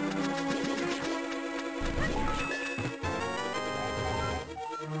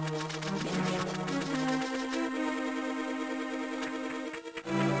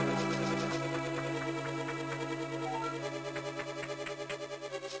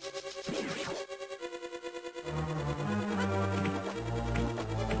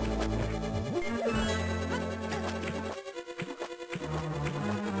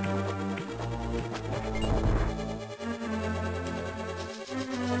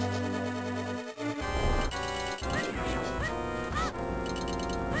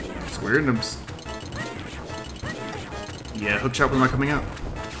 Weird. Yeah, hookshot was not coming out.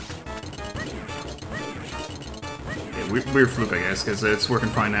 Yeah, weird fluke, I guess, because it's working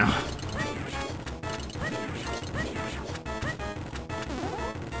fine now.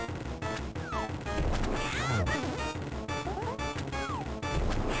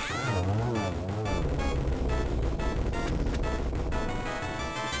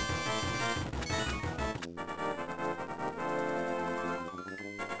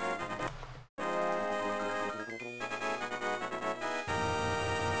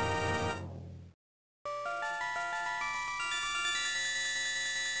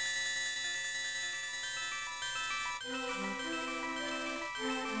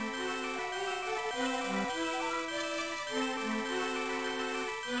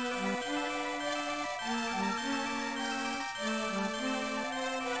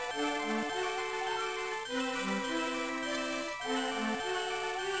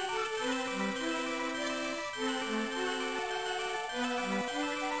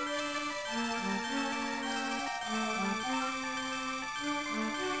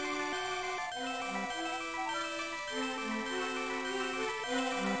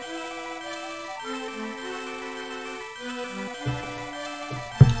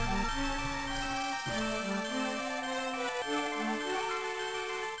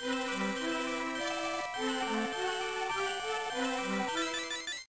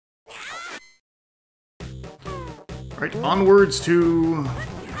 Alright, onwards to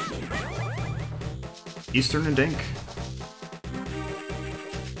Eastern and Dank.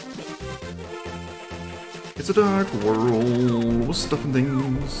 It's a dark world with stuff and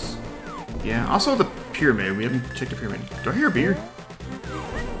things. Yeah, also the pyramid. We haven't checked the pyramid. Do I hear a beer?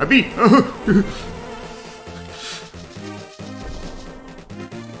 A bee!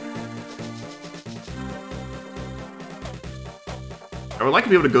 I would like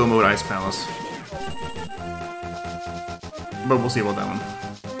to be able to go mode Ice Palace. But we'll see about that one.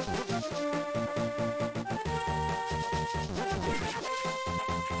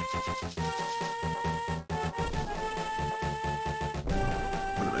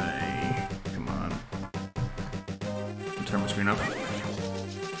 What did I... Come on. Turn my screen up.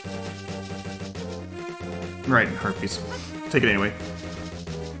 Right, heartbeats. Take it anyway.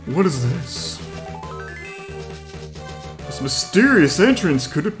 What is this? This mysterious entrance.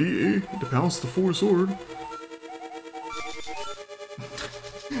 Could it be the Palace of the Four Sword?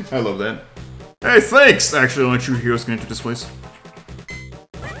 I love that. Hey, thanks! Actually, only true heroes can enter this place.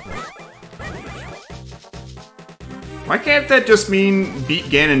 Why can't that just mean beat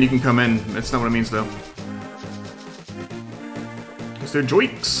Ganon and you can come in? That's not what it means, though. Because they're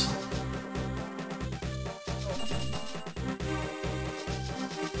joiks.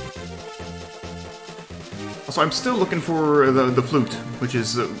 Also, I'm still looking for the flute, which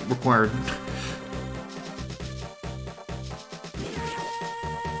is required.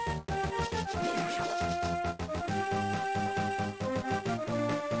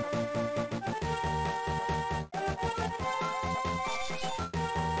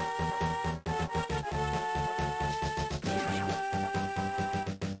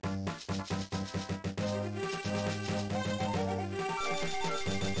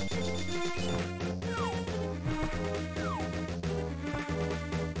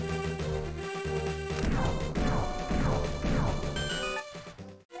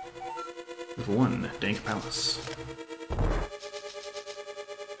 Level 1, Dank Palace.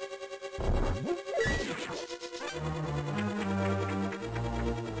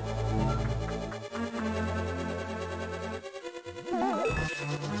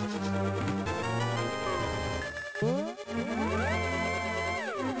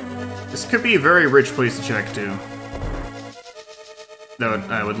 This could be a very rich place to check, too. Though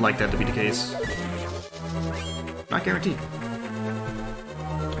I would like that to be the case. Not guaranteed.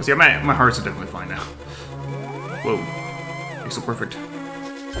 See, my hearts are definitely fine now. Whoa. Pixel perfect.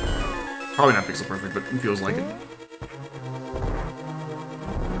 Probably not pixel perfect, but it feels like it.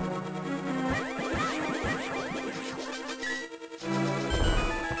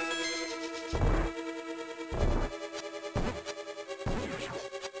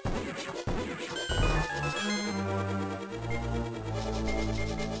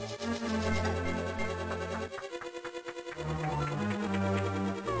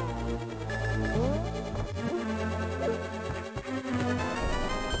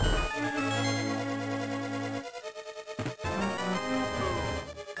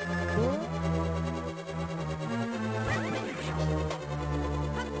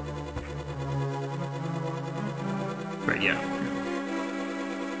 Right, yeah.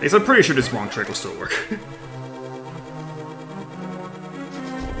 So I'm pretty sure this wrong trick will still work.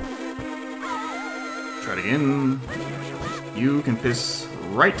 Try it again. You can piss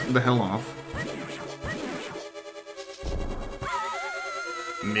right the hell off.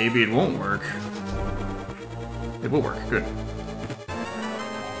 Maybe it won't work. It will work, good.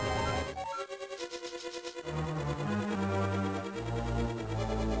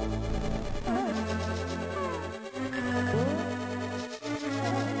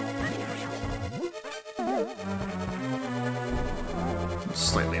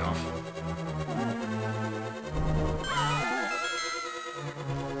 Slightly off.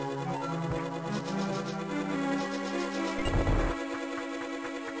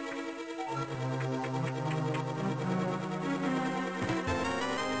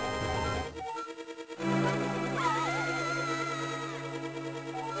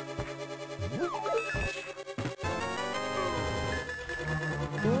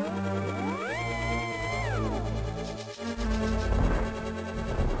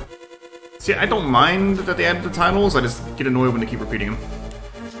 See, I don't mind that they added the titles, I just get annoyed when they keep repeating them.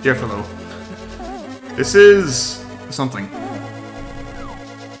 Jeffalo. This is something.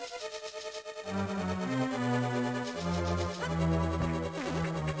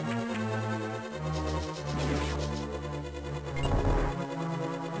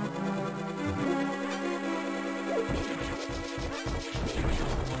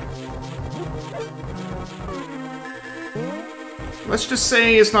 Let's just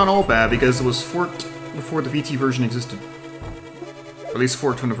say it's not all bad because it was forked before the VT version existed. Or at least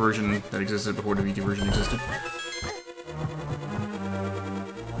forked from the version that existed before the VT version existed.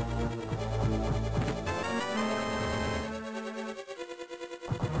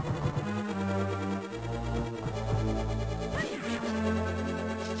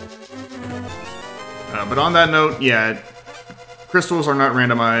 But on that note, yeah, crystals are not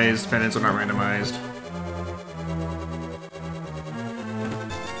randomized, pendants are not randomized.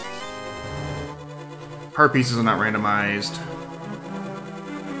 Heart pieces are not randomized.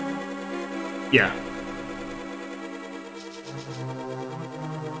 Yeah.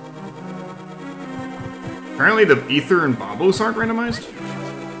 Apparently the Ether and Bombos aren't randomized.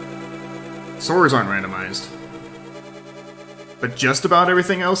 Swords aren't randomized. But just about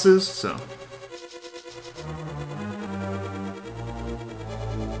everything else is, so...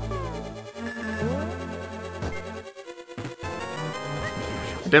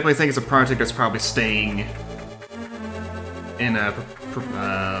 I definitely think it's a project that's probably staying in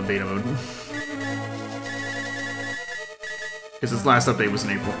beta mode. Because its last update was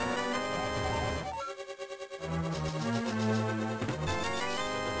in April.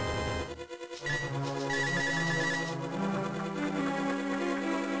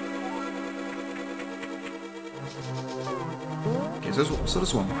 Okay, so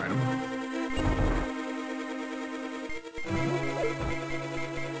there's one more item.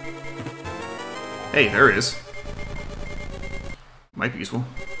 Hey, there it is. Might be useful.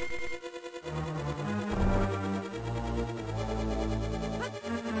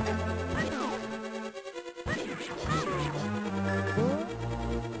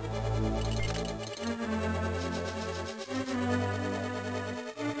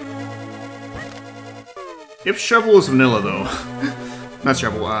 If shovel is vanilla, though. Not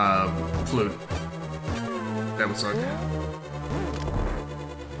shovel, flute. That would suck.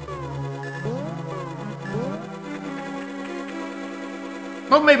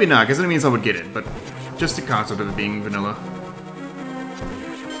 Well, maybe not, because it means I would get it, but just the concept of it being vanilla.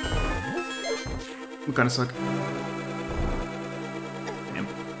 Would kinda suck. Damn.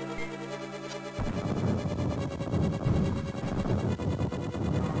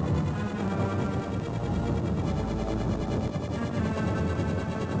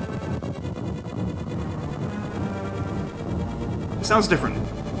 It sounds different.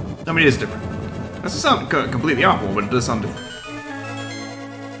 I mean, it is different. It doesn't sound completely awful, but it does sound different.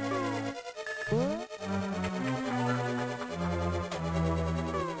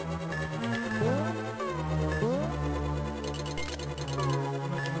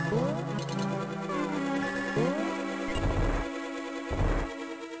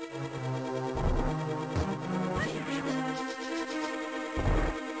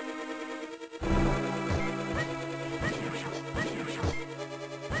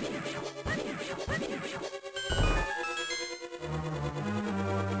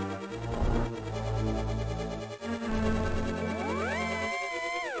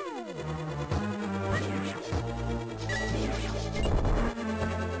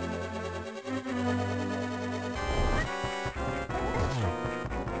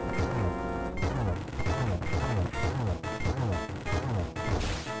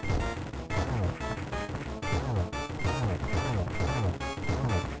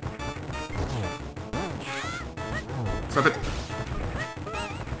 Stop it.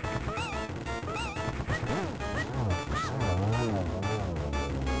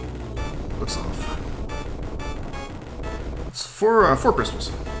 Looks off. It's four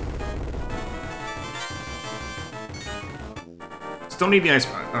crystals. Still need the ice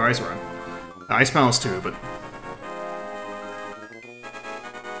rod. The ice panels too, but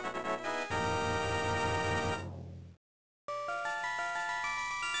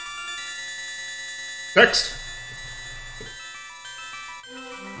next.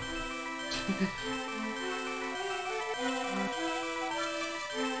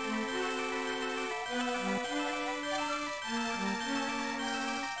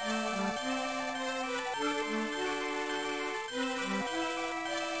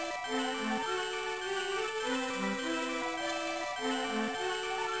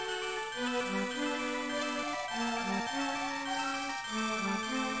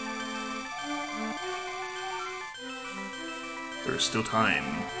 There's still time.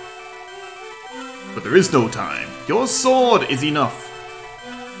 But there is no time. Your sword is enough.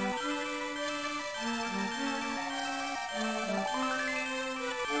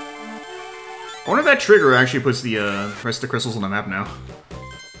 I wonder if that trigger actually puts the rest of the crystals on the map now.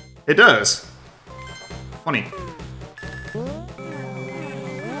 It does. Funny.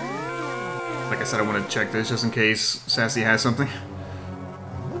 Like I said, I want to check this just in case Sassy has something.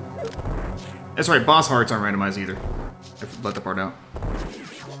 That's right, boss hearts aren't randomized either. I let that part out.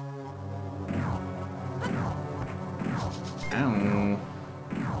 Ow.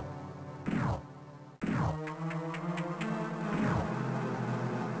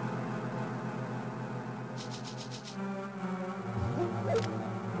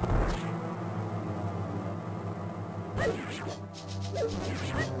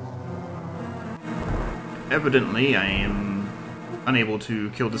 Evidently, I am unable to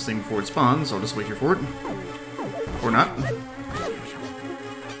kill this thing before it spawns, so I'll just wait here for it. Or not.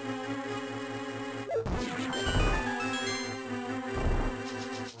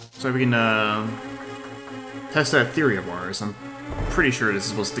 So we can test that theory of ours. I'm pretty sure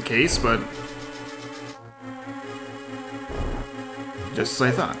this was the case, but just as I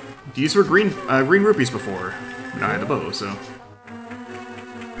thought. These were green rupees before. And I had the bow, so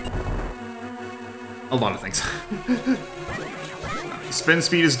a lot of things. Spin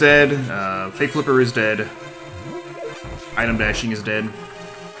speed is dead. Fake flipper is dead. Item dashing is dead.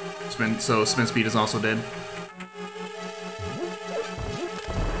 Spin speed is also dead.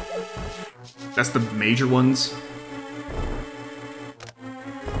 That's the major ones.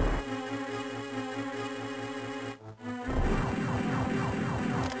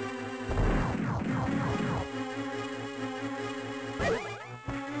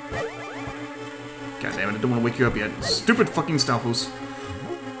 God damn it, I don't want to wake you up yet. Stupid fucking Stalfos.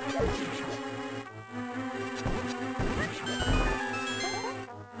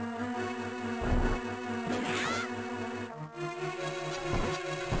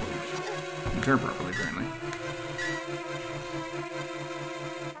 Turn properly, apparently.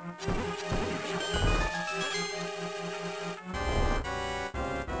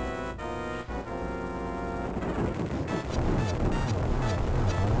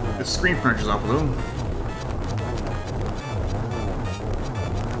 The screen punches off a little.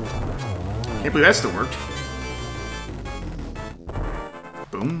 Can't believe that still worked.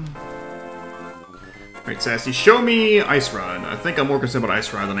 Boom. Alright, Sassy, show me Ice Rod. I think I'm more concerned about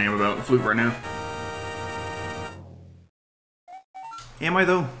Ice Rod than I am about Flute right now. Am I,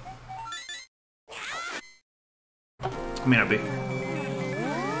 though? I may not be.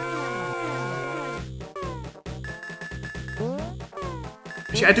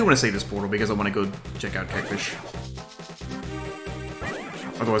 Actually, I do want to save this portal because I want to go check out Kegfish.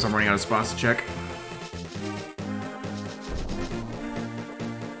 Otherwise, I'm running out of spots to check.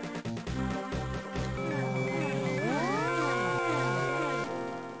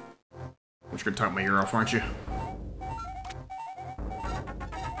 You're gonna talk my ear off, aren't you?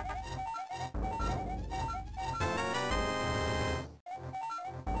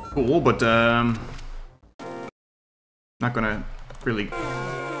 Cool, but not gonna really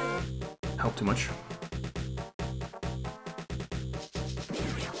help too much.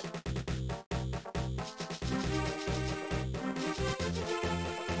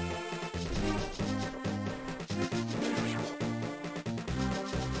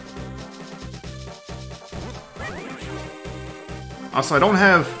 Also,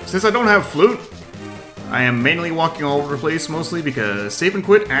 since I don't have Flute, I am mainly walking all over the place mostly because Save and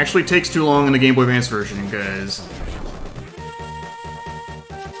Quit actually takes too long in the Game Boy Advance version because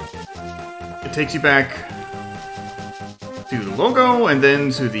it takes you back to the logo, and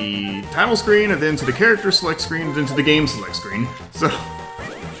then to the title screen, and then to the character select screen, and then to the game select screen. So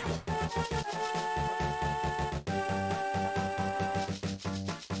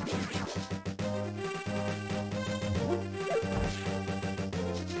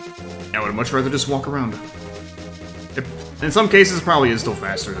I would much rather just walk around. In some cases, it probably is still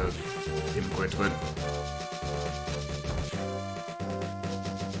faster to Save and Quit, but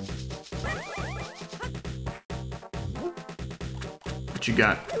what you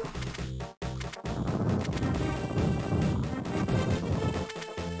got?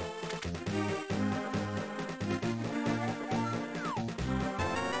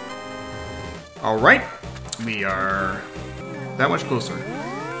 Alright, we are that much closer.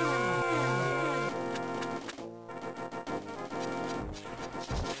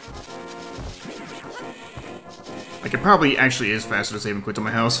 Like, it probably actually is faster to Save and Quit to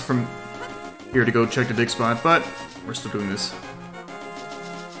my house from here to go check the dig spot, but we're still doing this.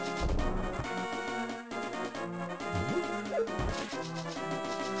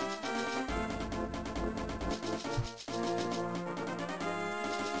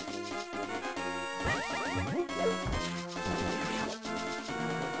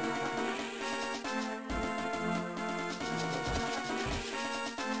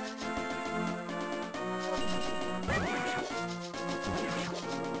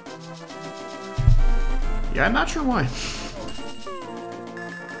 Yeah, I'm not sure why.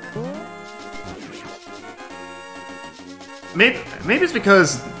 Maybe it's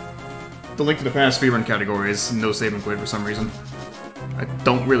because the Link to the Past speedrun category is no Save and Quit for some reason. I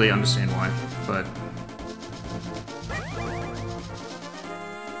don't really understand why, but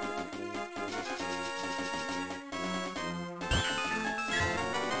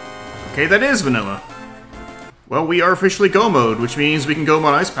okay, that is vanilla. Well, we are officially Go mode, which means we can go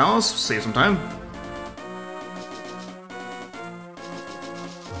on Ice Palace, save some time.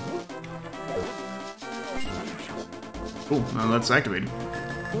 Cool, now that's activated.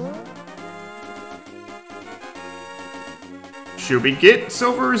 Should we get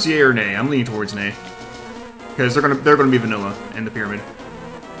silvers, yay or nay? I'm leaning towards nay, because they're gonna be vanilla in the pyramid.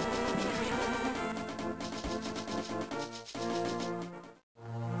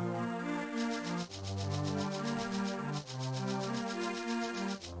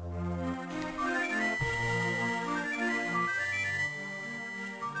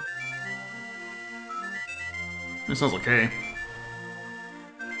 It sounds okay.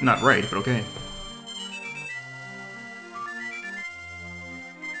 Not right, but okay.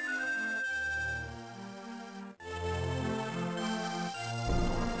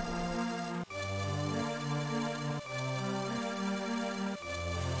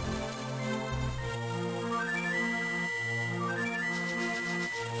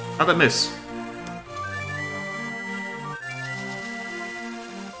 How'd that miss?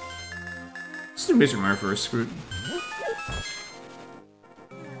 Let's do Mystery Mire first, screw it.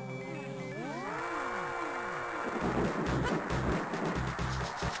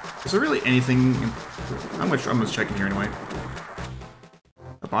 Is there really anything? I'm gonna check in here anyway.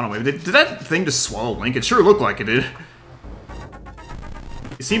 The bottom wave. Did that thing just swallow Link? It sure looked like it did.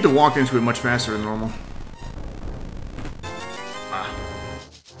 It seemed to walk into it much faster than normal. Ah.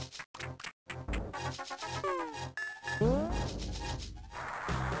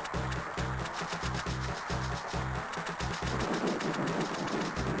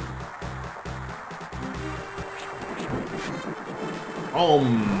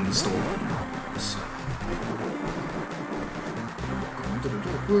 Storms.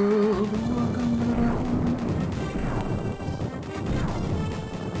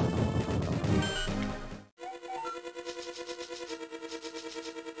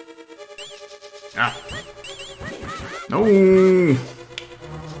 Ah. No. Okay.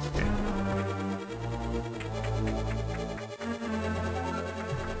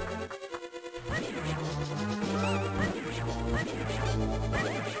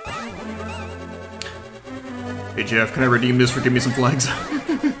 Hey Jeff, can I redeem this for give me some flags?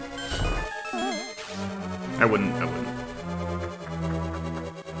 I wouldn't.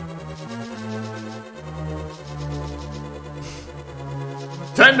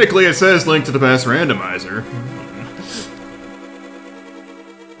 Technically, it says link to the past randomizer.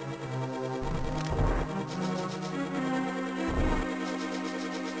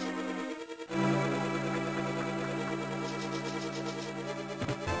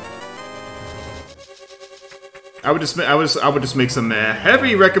 I would just make some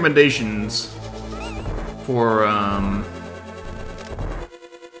heavy recommendations for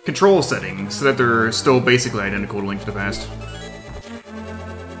control settings so that they're still basically identical to Link to the Past.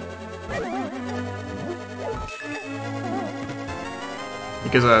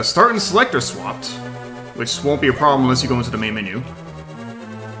 Because start and select are swapped, which won't be a problem unless you go into the main menu,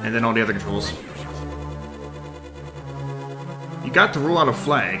 and then all the other controls. You got to rule out a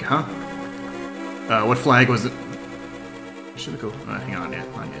flag, huh? What flag was it? Should we go? Hang on, yeah,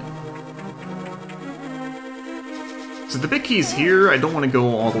 not yet. So the big key's here. I don't want to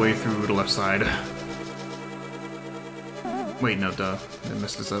go all the way through the left side. Wait, no, duh. I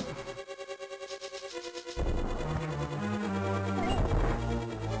messed this up.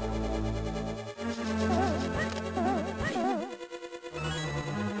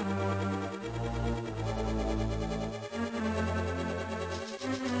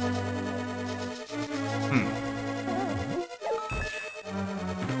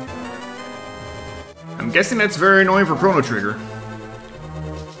 I'm guessing that's very annoying for Chrono Trigger.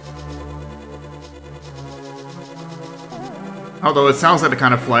 Although it sounds like the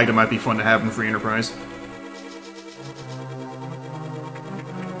kind of flag that might be fun to have in Free Enterprise.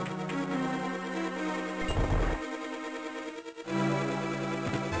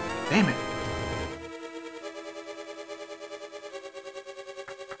 Damn it.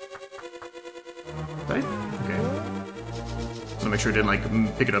 Did I? Okay. Just want to make sure I didn't, like,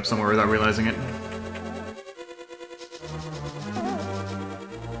 pick it up somewhere without realizing it.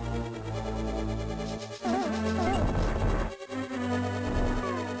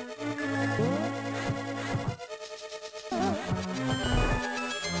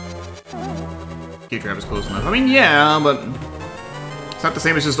 Gate grab is close enough. I mean, yeah, but it's not the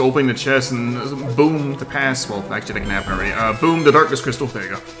same as just opening the chest and boom, the pass. Well, actually, that can happen already. Boom, the darkness crystal. There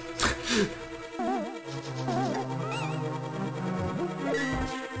you go.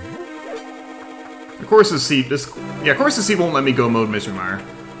 Of course, the seat won't let me go mode Mystery Mire,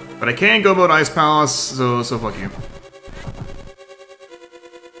 but I can go mode Ice Palace. So fuck you.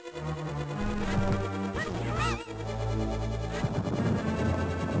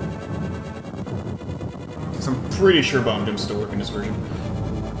 I'm pretty sure Bomb Doom's still working this version.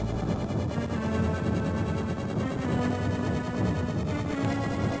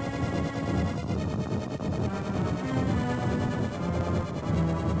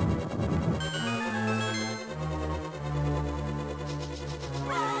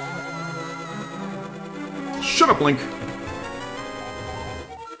 Shut up, Link!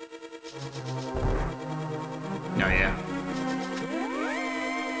 Oh, yeah.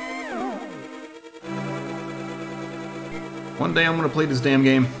 One day I'm gonna play this damn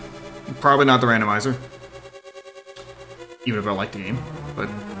game. Probably not the randomizer. Even if I like the game, but...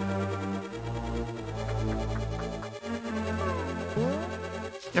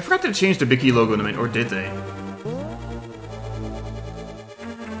 Yeah, I forgot to change the Big E logo in the menu, or did they?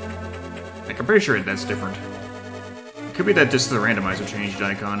 Like, I'm pretty sure that's different. It could be that just the randomizer changed the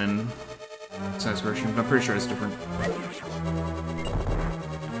icon in SNES version, but I'm pretty sure it's different.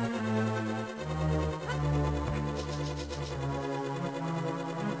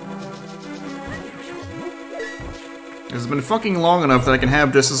 It's been fucking long enough that I can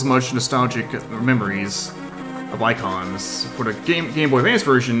have just as much nostalgic memories of icons for the Game Boy Advance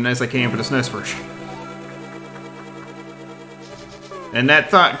version as I can for the SNES version. And that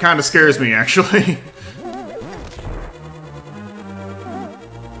thought kind of scares me, actually.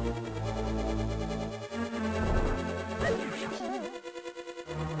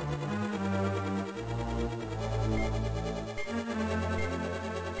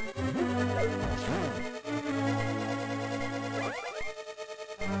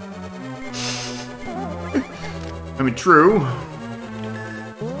 I mean, true.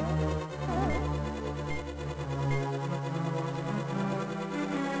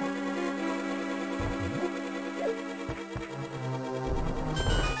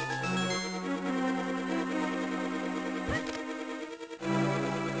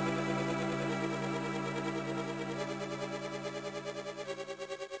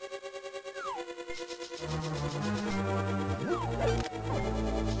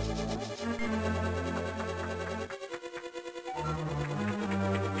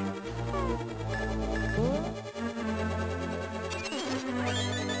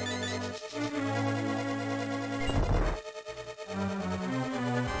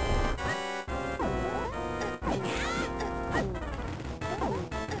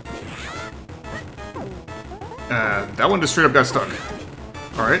 That one just straight up got stuck.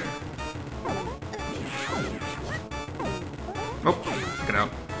 Alright. Oh, get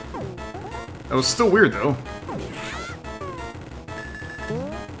out. That was still weird, though.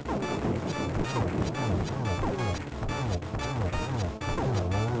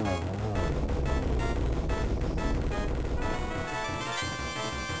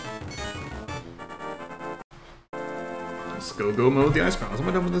 Let's go mode the ice palace. Am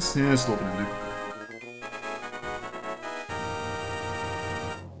I done with this? Yeah, it's still open ended.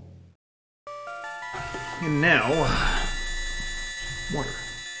 And now, water.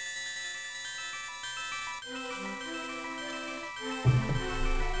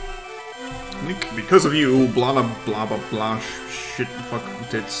 Because of you, blah blah blah blah blah, shit, fuck,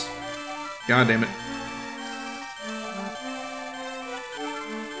 tits. God damn it.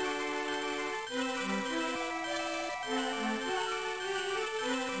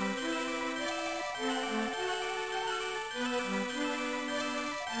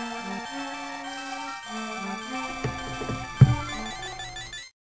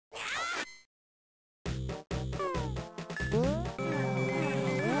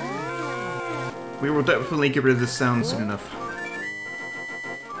 We will definitely get rid of this sound soon enough.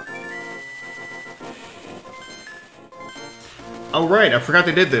 Oh right, I forgot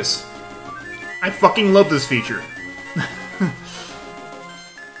they did this. I fucking love this feature.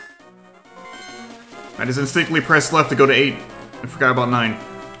 I just instinctively pressed left to go to 8. I forgot about 9.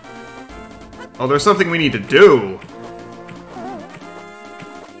 Oh, there's something we need to do!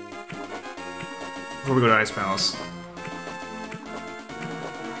 Before we go to Ice Palace.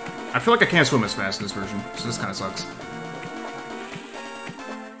 I feel like I can't swim as fast in this version, so this kinda sucks.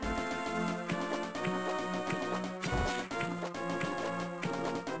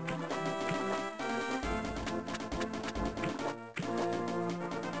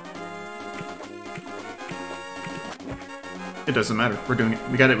 It doesn't matter. We're doing it.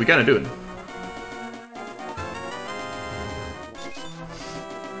 We gotta do it.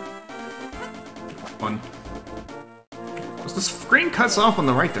 Fun. The screen cuts off on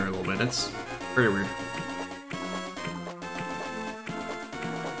the right there a little bit. It's very weird.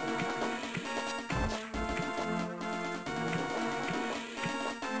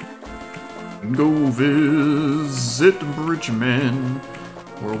 Go visit Bridgman,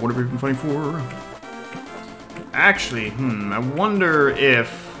 or whatever you've been fighting for. Actually, I wonder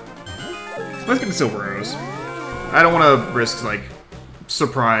if... Let's get the Silver Arrows. I don't want to risk, like,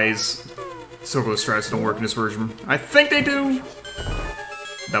 surprise Silver strats don't work in this version. I think they do!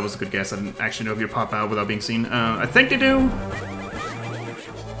 That was a good guess. I didn't actually know if you'd pop out without being seen. I think they do!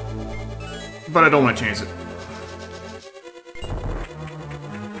 But I don't want to chance it.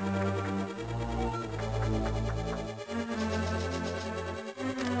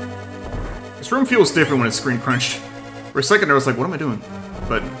 This room feels different when it's screen crunched. For a second I was like, what am I doing?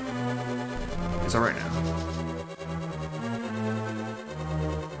 But it's alright now.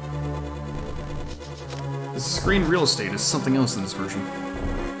 The screen real estate is something else in this version.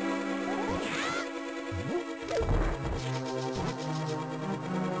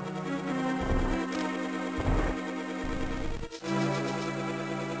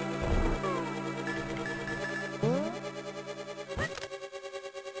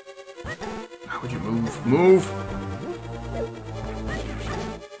 How would you move? Move!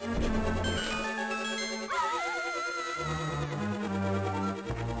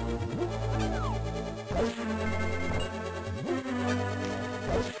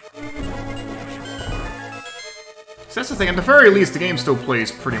 So that's the thing, at the very least, the game still plays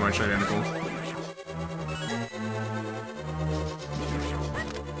pretty much identical.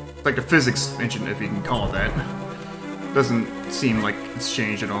 Like the physics engine, if you can call it that. Doesn't seem like it's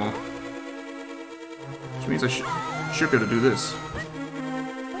changed at all. Which means I should be able to do this.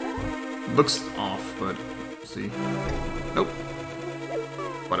 Looks off, but let's see. Nope.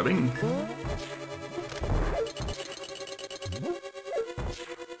 Bada bing.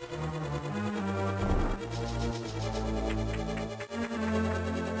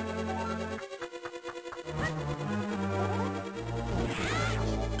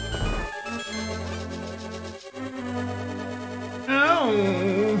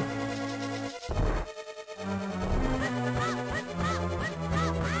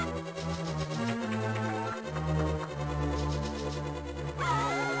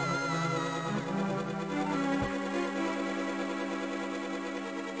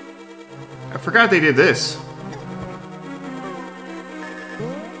 forgot they did this.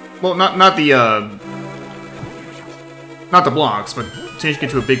 Well, not the blocks, but changing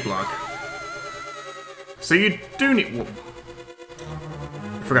it to a big block. So you do need... Well,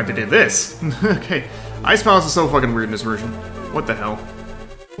 I forgot they did this. Okay. Ice Palace is so fucking weird in this version. What the hell?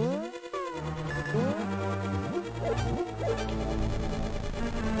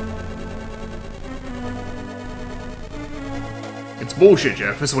 It's bullshit,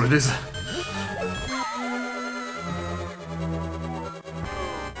 Jeff. That's what it is.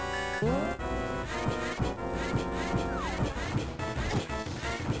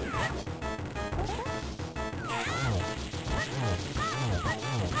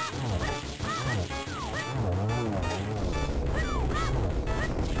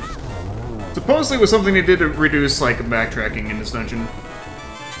 Supposedly it was something they did to reduce, like, backtracking in this dungeon.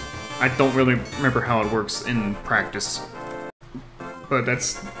 I don't really remember how it works in practice. But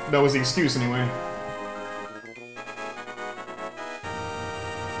that was the excuse anyway.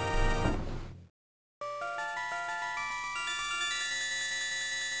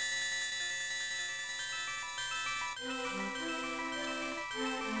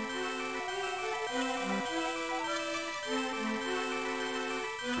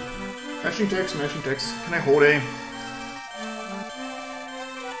 Mashing text. Can I hold A?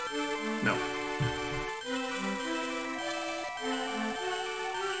 No.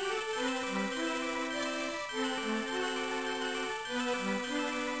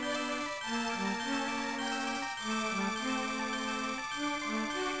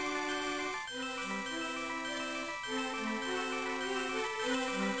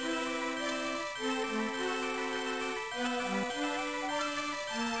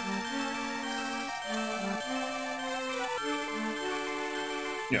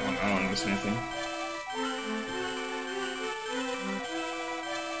 Yeah, I don't understand anything.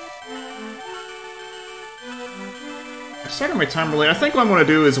 I started my timer late. I think what I'm going to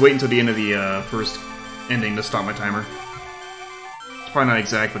do is wait until the end of the first ending to stop my timer. It's probably not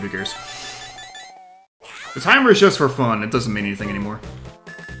exact, but who cares? The timer is just for fun. It doesn't mean anything anymore.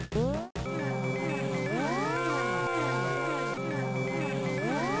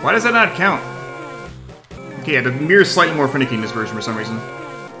 Why does that not count? Okay, yeah, the mirror is slightly more finicky in this version for some reason.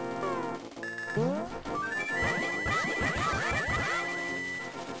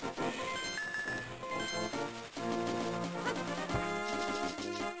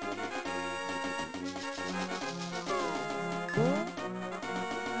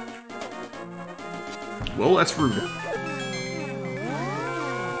 Well, that's rude.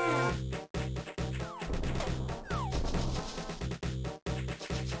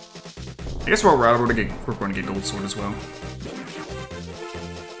 I guess we're going to get Gold Sword as well.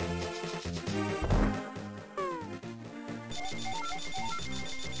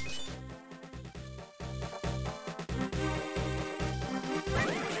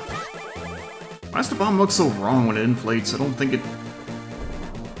 Why does the bomb look so wrong when it inflates? I don't think it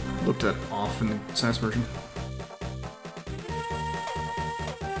looked that off in the SNES version.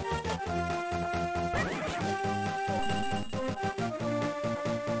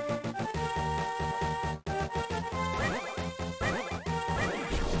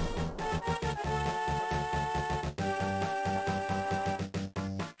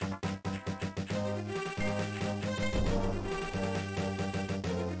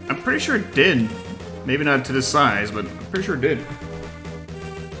 I'm pretty sure it did. Maybe not to this size, but I'm pretty sure it did.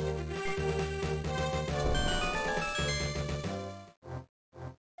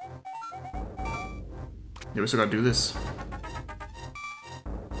 Yeah, we still gotta do this.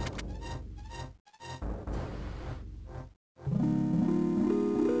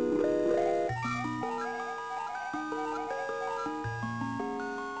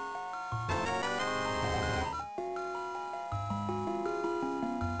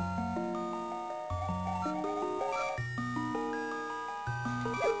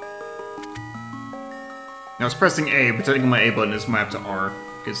 Now I was pressing A, but technically my A button is mapped to R,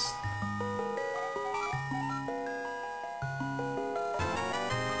 because...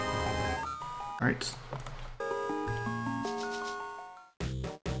 Alright.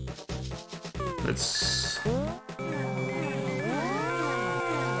 Let's...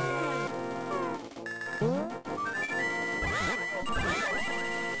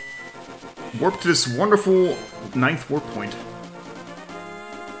 warp to this wonderful 9th warp point.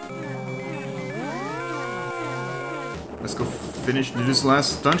 Let's go do this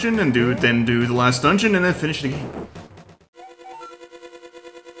last dungeon, and then do the last dungeon, and then finish the game.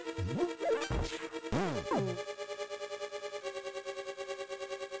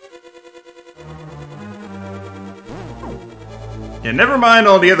 Yeah, never mind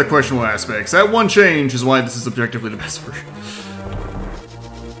all the other questionable aspects. That one change is why this is objectively the best version.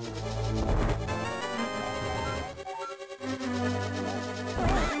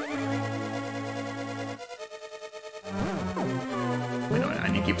 Wait, no, I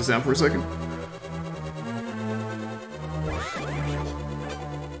need to keep this out for a second.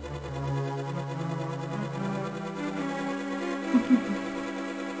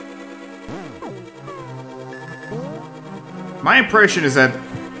 My impression is that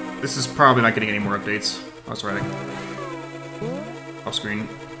this is probably not getting any more updates. I was writing off screen,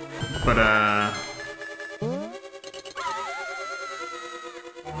 but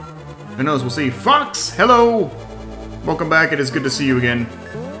who knows? We'll see. Fox, hello, welcome back. It is good to see you again.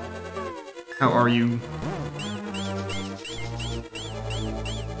 How are you?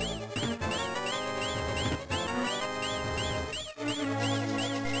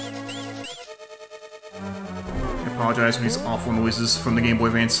 I apologize for these awful noises from the Game Boy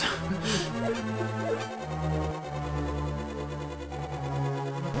Advance.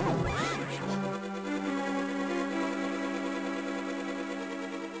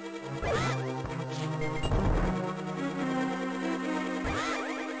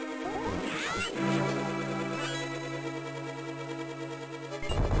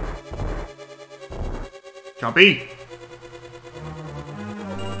 Chompy!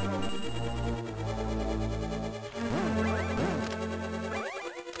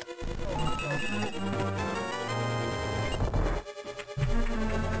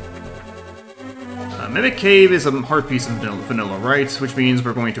 Mimic Cave is a hard piece of vanilla, right? Which means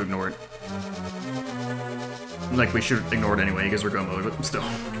we're going to ignore it. Like, we should ignore it anyway, because we're go mode, but still.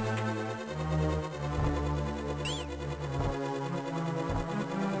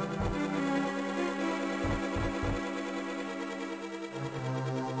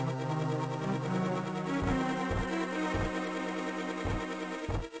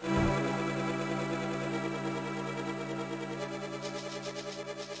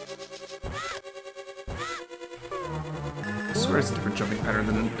 I swear it's a different jumping pattern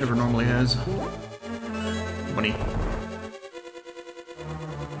than it ever normally has. Money.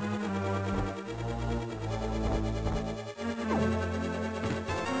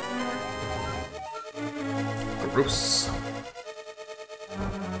 Gross.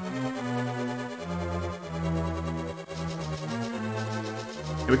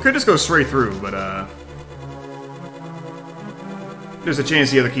 Yeah, we could just go straight through, but there's a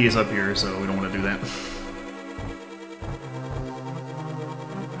chance the other key is up here, so we don't want to do that.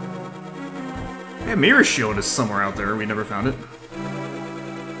 Yeah, Mirror Shield is somewhere out there. We never found it.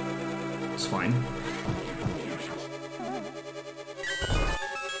 It's fine.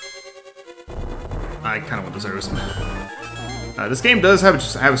 I kind of want those arrows. This game does have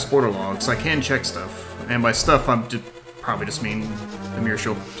a spoiler log, so I can check stuff. And by stuff, I'm probably just mean the Mirror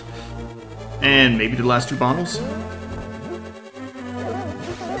Shield. And maybe the last two bundles.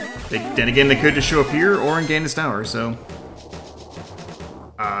 Then again, they could just show up here or in Gandalf's Tower, so...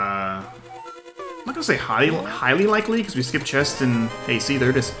 I'm not gonna say highly likely, because we skipped chest and... Hey, see, there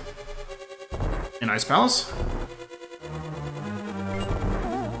it is. In Ice Palace.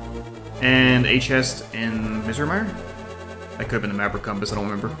 And a chest in Misermire? That could have been the map or compass, I don't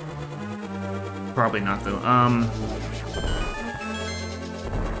remember. Probably not, though.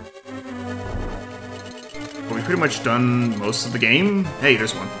 But we've pretty much done most of the game. Hey,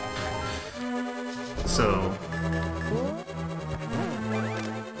 there's one. So...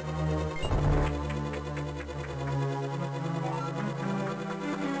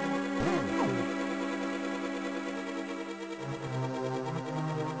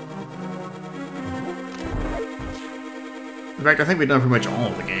 In fact, I think we've done pretty much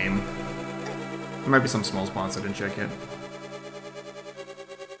all of the game. There might be some small spots I didn't check yet.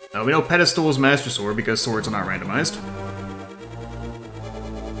 We know Pedestal is Master Sword because swords are not randomized.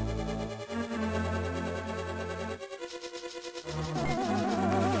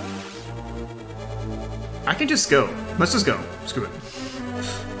 I can just go. Let's just go. Screw it.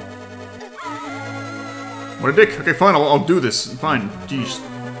 What a dick. Okay, fine, I'll do this. Fine. Jeez.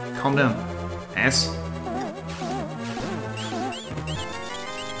 Calm down. Ass.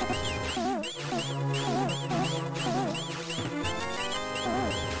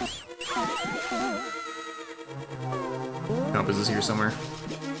 Compass is here somewhere.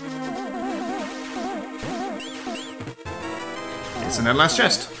 It's in that last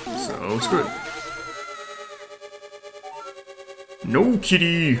chest, so screw it. No,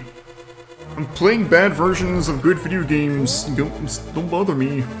 kitty! I'm playing bad versions of good video games. Don't bother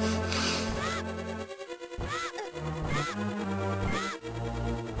me.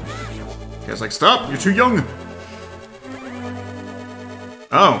 Guy's like, stop! You're too young!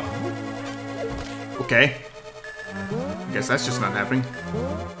 Oh. Okay. I guess that's just not happening.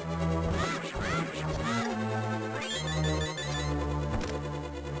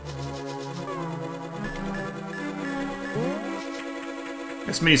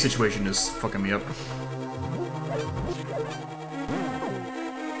 This mini situation is fucking me up.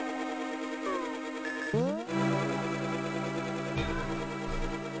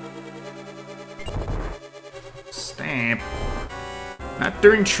 Stamp. Not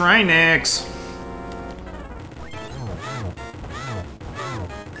during Trinex.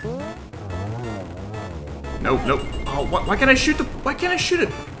 Nope, nope. Oh, why can't I shoot the? Why can't I shoot it?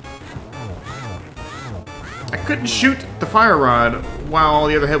 I couldn't shoot the fire rod while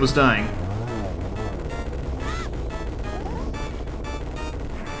the other head was dying.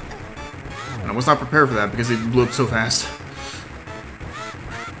 And I was not prepared for that because it blew up so fast.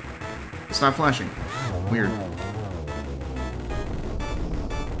 It's not flashing. Weird.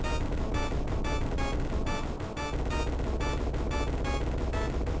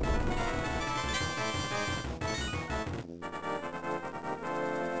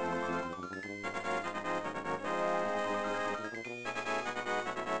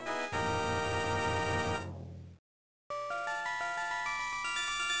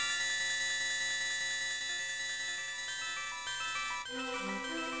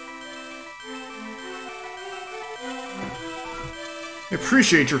 I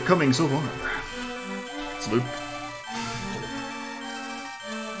appreciate your coming so far. Salute.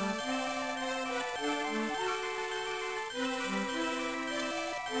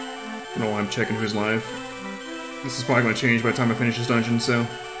 I don't know why I'm checking who's live. This is probably going to change by the time I finish this dungeon, so...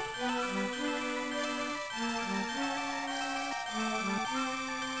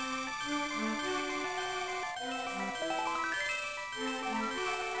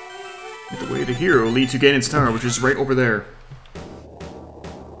 The way to hero leads to Ganon's tower, which is right over there.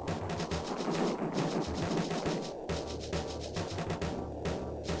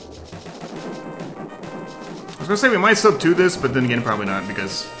 I was gonna say we might sub to this, but then again, probably not,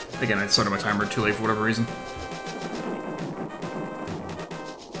 because, again, I started my timer too late for whatever reason.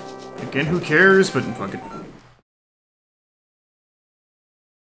 Again, who cares, but fuck it.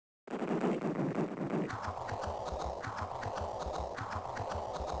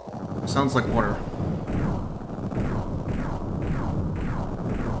 Sounds like water.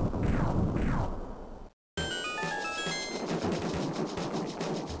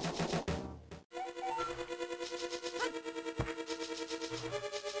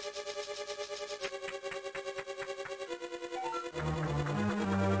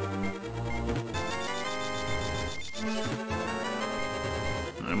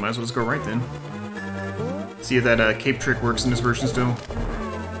 I might as well just go right then. See if that cape trick works in this version still.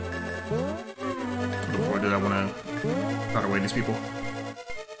 Before I do, I want to route away these people.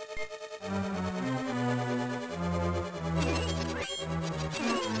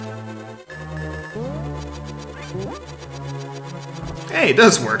 Hey, it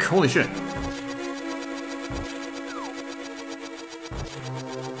does work! Holy shit.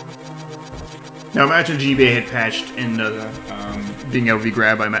 Now imagine GBA had patched in being able to be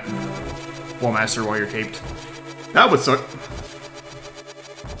grabbed by Wallmaster while you're caped. That would suck.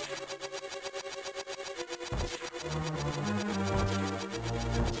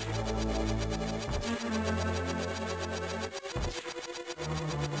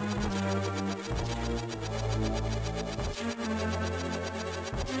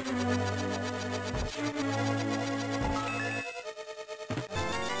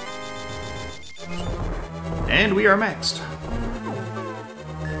 And we are maxed.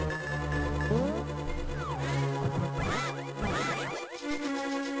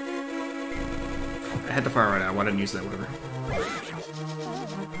 I had the fire right out. Why didn't I use that? Whatever.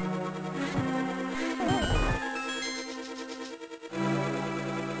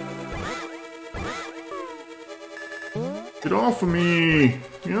 Get off of me!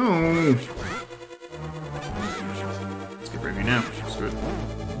 No! Let's get ready now. Screw it.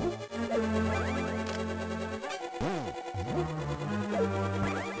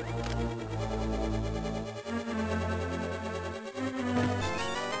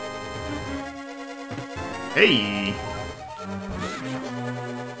 Hey!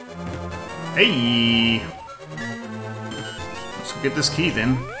 Hey! Let's go get this key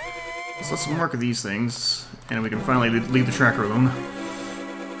then. Let's mark these things, and we can finally leave the tracker alone.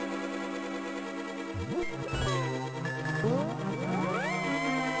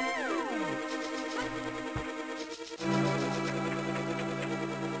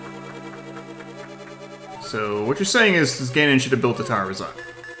 So, what you're saying is Ganon should have built the tower up.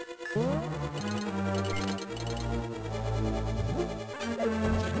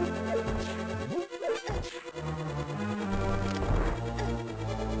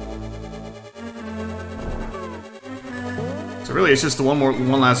 So really, it's just the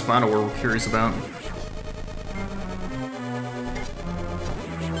one last battle we're curious about.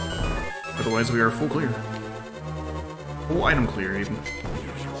 Otherwise, we are full clear. Full item clear, even.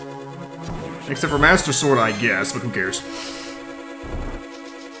 Except for Master Sword, I guess, but who cares?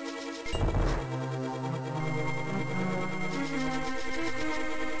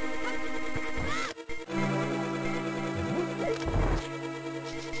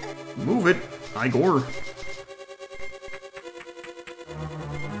 Move it, Igor.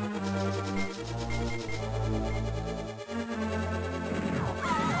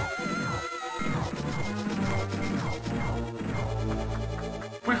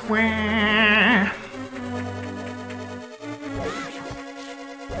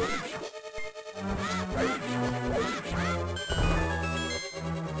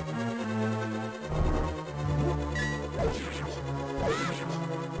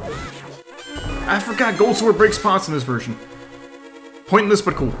 I forgot Gold Sword breaks pots in this version. Pointless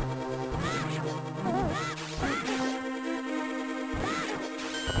but cool.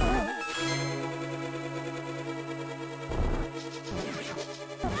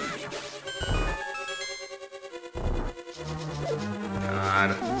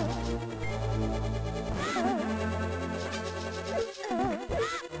 God.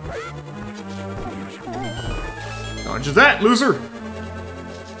 Dodge that, loser!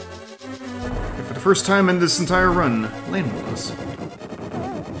 For the first time in this entire run, land was.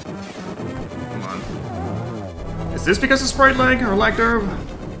 Come on. Is this because of sprite lag or lack thereof?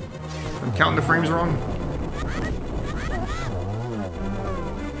 I'm counting the frames wrong.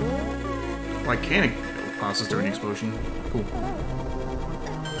 Why can't it process during the explosion? Cool.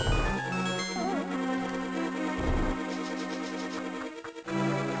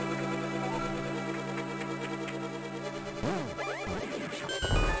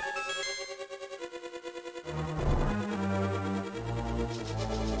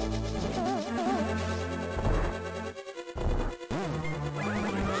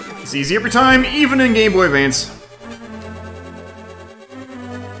 It's easy every time, even in Game Boy Advance.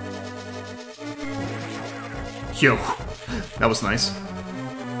 Yo, that was nice.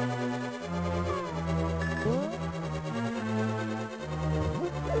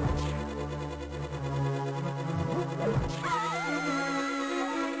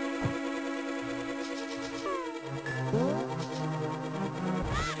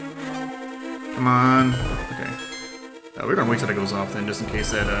 Come on. Okay. We're gonna wait till it goes off then, just in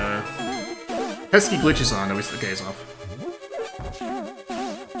case that pesky glitch is on. That we the case off.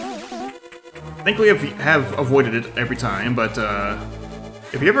 Thankfully, we have avoided it every time, but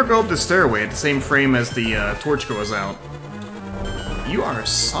if you ever go up the stairway at the same frame as the torch goes out, you are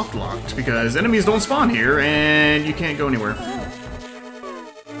soft locked because enemies don't spawn here and you can't go anywhere.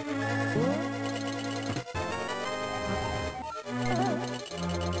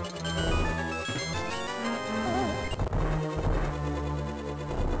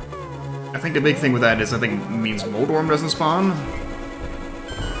 I think the big thing with that is I think it means Moldorm doesn't spawn,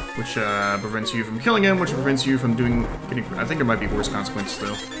 which prevents you from killing him, which prevents you from getting. I think there might be worse consequences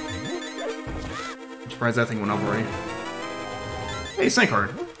though. I'm surprised that thing went off already. Hey, Snake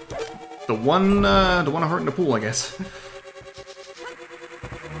Heart. The one I hurt in the pool, I guess.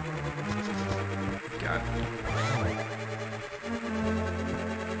 God.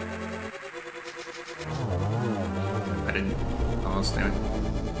 I didn't. Oh, damn it.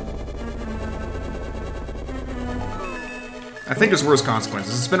 I think there's worse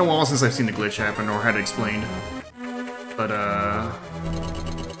consequences. It's been a while since I've seen the glitch happen or had it explained. But,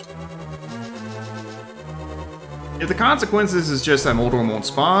 if the consequences is just that Moldorm won't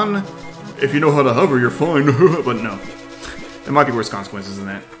spawn, if you know how to hover, you're fine. But no. There might be worse consequences than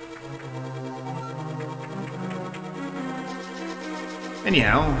that.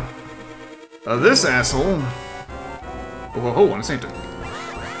 Anyhow, this asshole... Whoa, on the same time.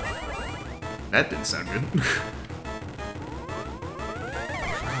 That didn't sound good.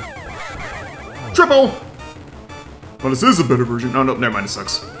 Triple! Well, this is a better version. Oh, no, never mind, it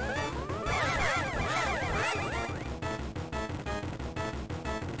sucks.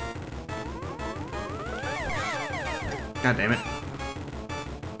 God damn it.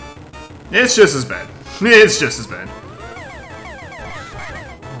 It's just as bad. It's just as bad.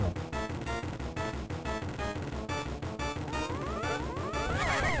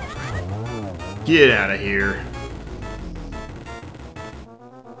 Get out of here.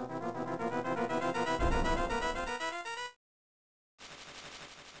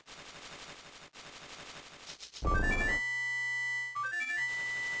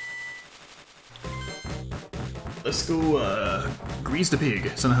 Let's go, grease the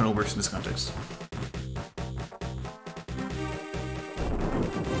pig. Somehow it works in this context.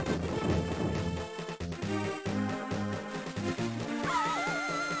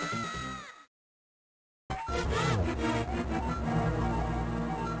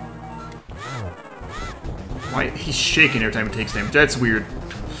 Why? He's shaking every time he takes damage. That's weird.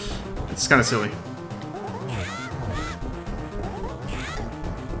 It's kind of silly.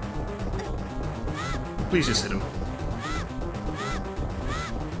 Please just hit him.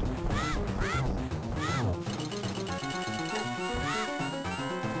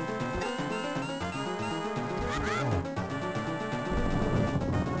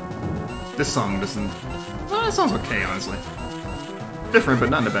 This song doesn't... Well, it sounds okay, honestly. Different, but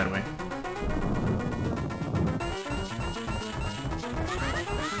not in a bad way.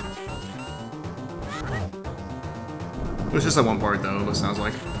 It was just that one part, though, it sounds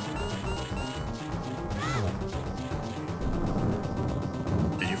like.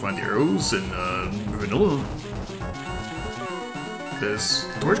 Did you find the arrows in, vanilla? Does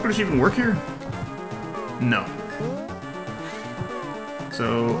storage glitch even work here? No.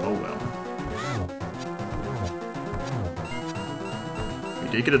 So, oh well. We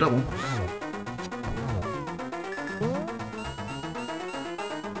did get a double.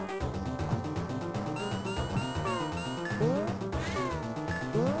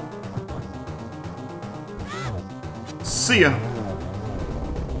 See ya!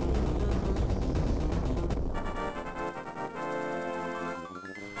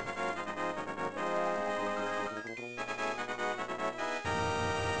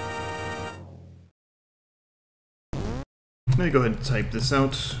 Let me go ahead and type this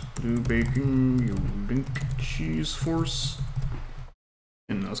out. Blue bacon, you link cheese force.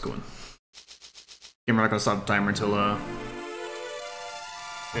 And let's go in. We're not gonna stop the timer until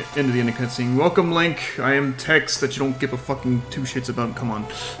end of the end of cutscene. Welcome, Link. I am text that you don't give a fucking two shits about. Come on.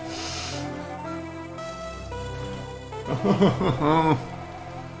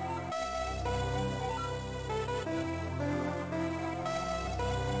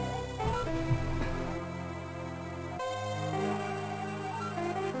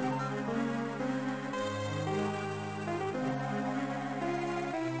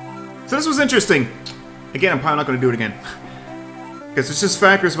 So this was interesting. Again, I'm probably not going to do it again. Because it's just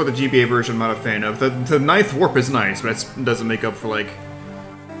factors about the GBA version I'm not a fan of. The ninth warp is nice, but it doesn't make up for, like,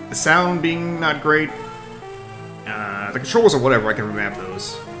 the sound being not great. The controls or whatever, I can remap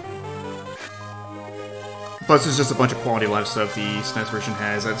those. Plus, there's just a bunch of quality of life stuff the SNES version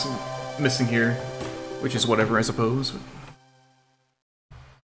has that's missing here. Which is whatever, I suppose.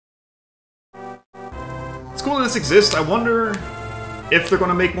 It's cool that this exists. I wonder if they're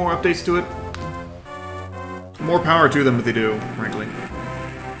going to make more updates to it. More power to them if they do, frankly.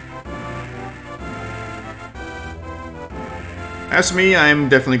 As for me, I'm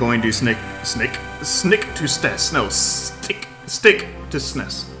definitely going to stick to SNES. No, stick to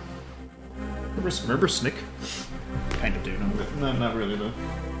SNES. Remember Snick? Kind of do. No, not really though.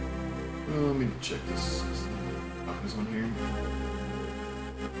 Let me check this. This one here.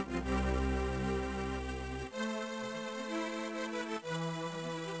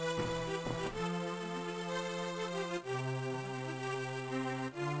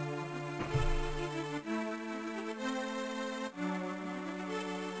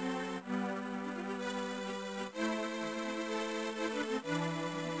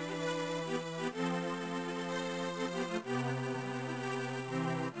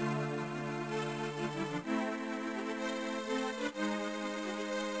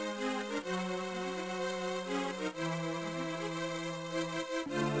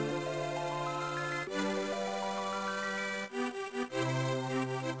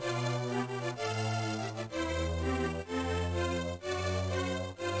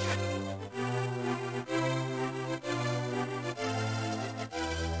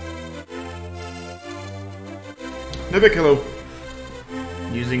 Nibik, hello.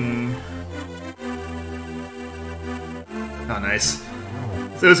 Using... Oh, nice.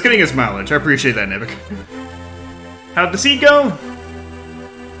 So it's getting his mileage. I appreciate that, Nibik. How'd the seed go?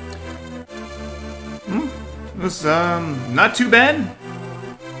 It was, not too bad.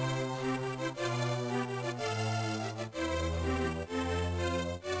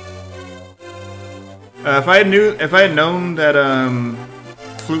 If I had known that,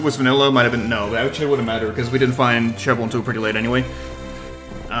 Flute was vanilla, might have been no. That actually wouldn't matter because we didn't find Shovel until pretty late anyway.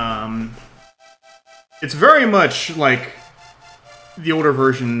 It's very much like the older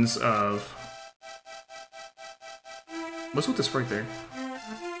versions of what's with this right there?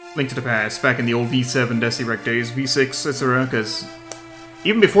 Link to the Past, back in the old V7 Desirect days, V6, etc. Because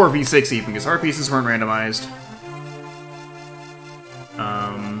even before V6, even because heart pieces weren't randomized.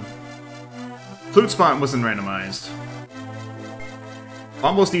 Flute Spot wasn't randomized.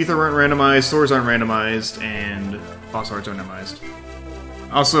 Almost Ether weren't randomized, Swords aren't randomized, and Boss Hearts aren't randomized.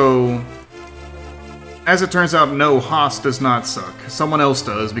 Also, as it turns out, no, Haas does not suck. Someone else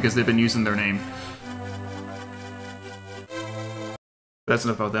does, because they've been using their name. That's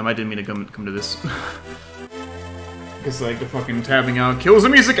enough about them. I didn't mean to come to this. Because, like, the fucking tabbing out kills the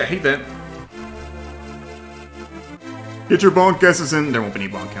music. I hate that. Get your bonk guesses in. There won't be any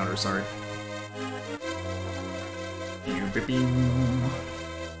bonk counters, sorry.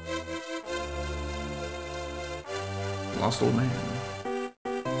 Lost old man.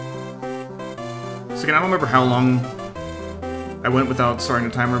 So again, I don't remember how long I went without starting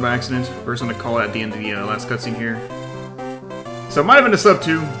the timer by accident. First, I'm gonna call it at the end of the last cutscene here. So it might have been a sub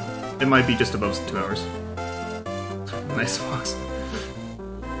 2. It might be just above 2 hours. Nice fox.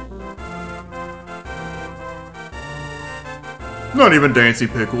 Not even Dancy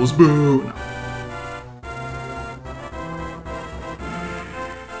Pickles, boo! No.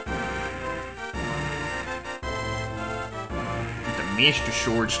 The Mr.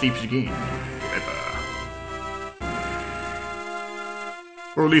 Short sleeps again.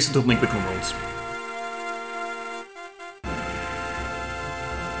 Or at least until Link Between Worlds.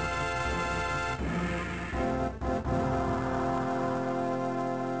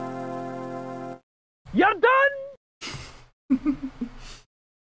 You're done!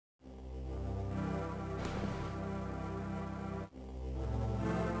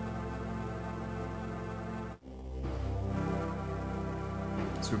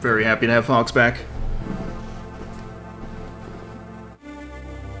 So we're very happy to have Fox back.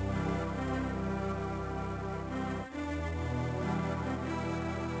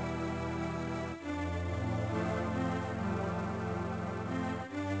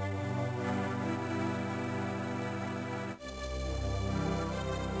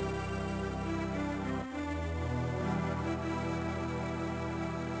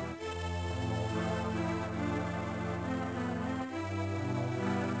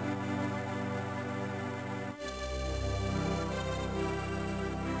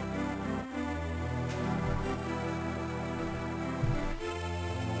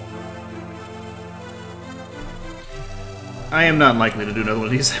 I am not likely to do another one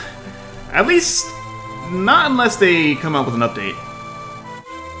of these. At least, not unless they come out with an update.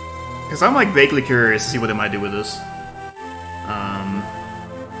 Because I'm like vaguely curious to see what they might do with this.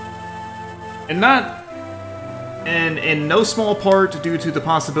 And in no small part due to the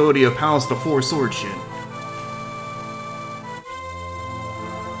possibility of Palace of the Four Swords shit.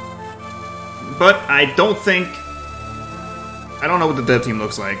 But I don't know what the dev team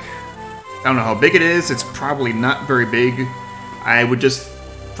looks like. I don't know how big it is. It's probably not very big. I would just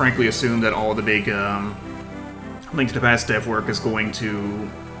frankly assume that all the big Link to the Past dev work is going to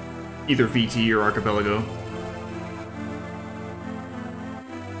either VT or Archipelago.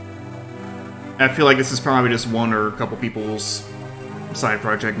 I feel like this is probably just one or a couple people's side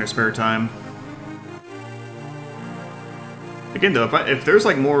project in their spare time. Again, though, if there's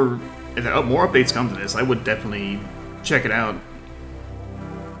like more updates come to this, I would definitely check it out.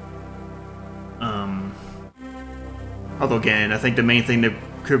 Although again, I think the main thing that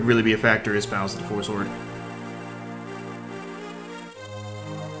could really be a factor is Palace of the Four Sword.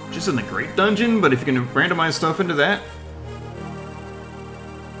 Just in the Great Dungeon, but if you can randomize stuff into that,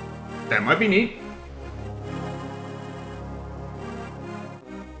 that might be neat.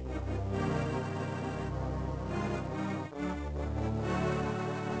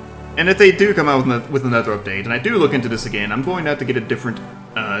 And if they do come out with another update, and I do look into this again, I'm going to have to get a different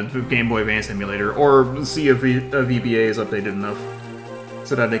Game Boy Advance emulator, or see if a VBA is updated enough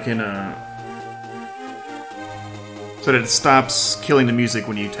so that they can, so that it stops killing the music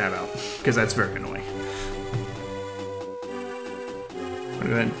when you tab out, because that's very annoying. I'm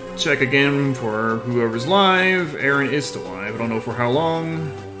gonna check again for whoever's live. Aaron is still live. I don't know for how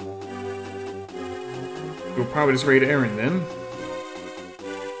long. We'll probably just raid Aaron then.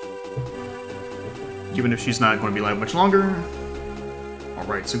 Even if she's not going to be live much longer.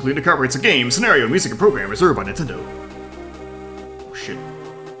 Alright, so including the cover, it's a game, scenario, music, and program reserved by Nintendo. Oh shit.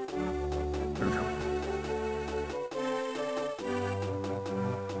 There we go.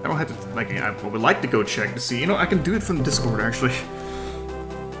 I don't have to, like, I would like to go check to see. You know, I can do it from the Discord, actually.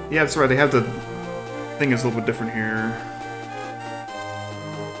 Yeah, that's right, they have the thing is a little bit different here.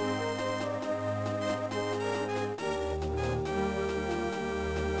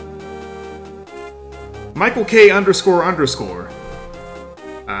 Michael K __.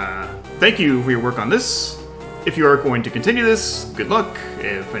 Thank you for your work on this. If you are going to continue this, good luck.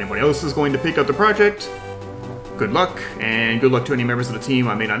 If anybody else is going to pick up the project, good luck. And good luck to any members of the team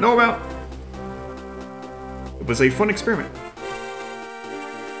I may not know about. It was a fun experiment.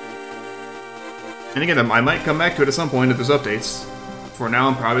 And again, I might come back to it at some point if there's updates. For now,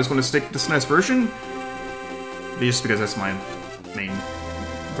 I'm probably just going to stick to the SNES version. Just because that's my main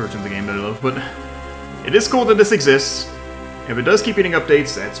version of the game that I love, but it is cool that this exists. If it does keep getting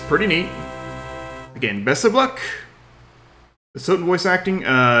updates, that's pretty neat. Again, best of luck. The Soten voice acting,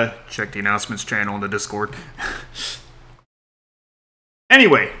 check the announcements channel in the Discord.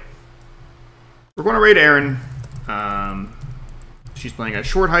 Anyway, we're going to raid Erin. She's playing a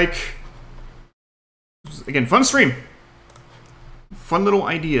short hike. Again, fun stream. Fun little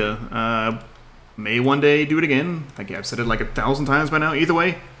idea. May one day do it again. I've said it like 1,000 times by now. Either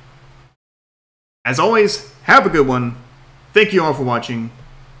way, as always, have a good one. Thank you all for watching,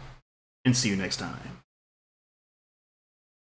 and see you next time.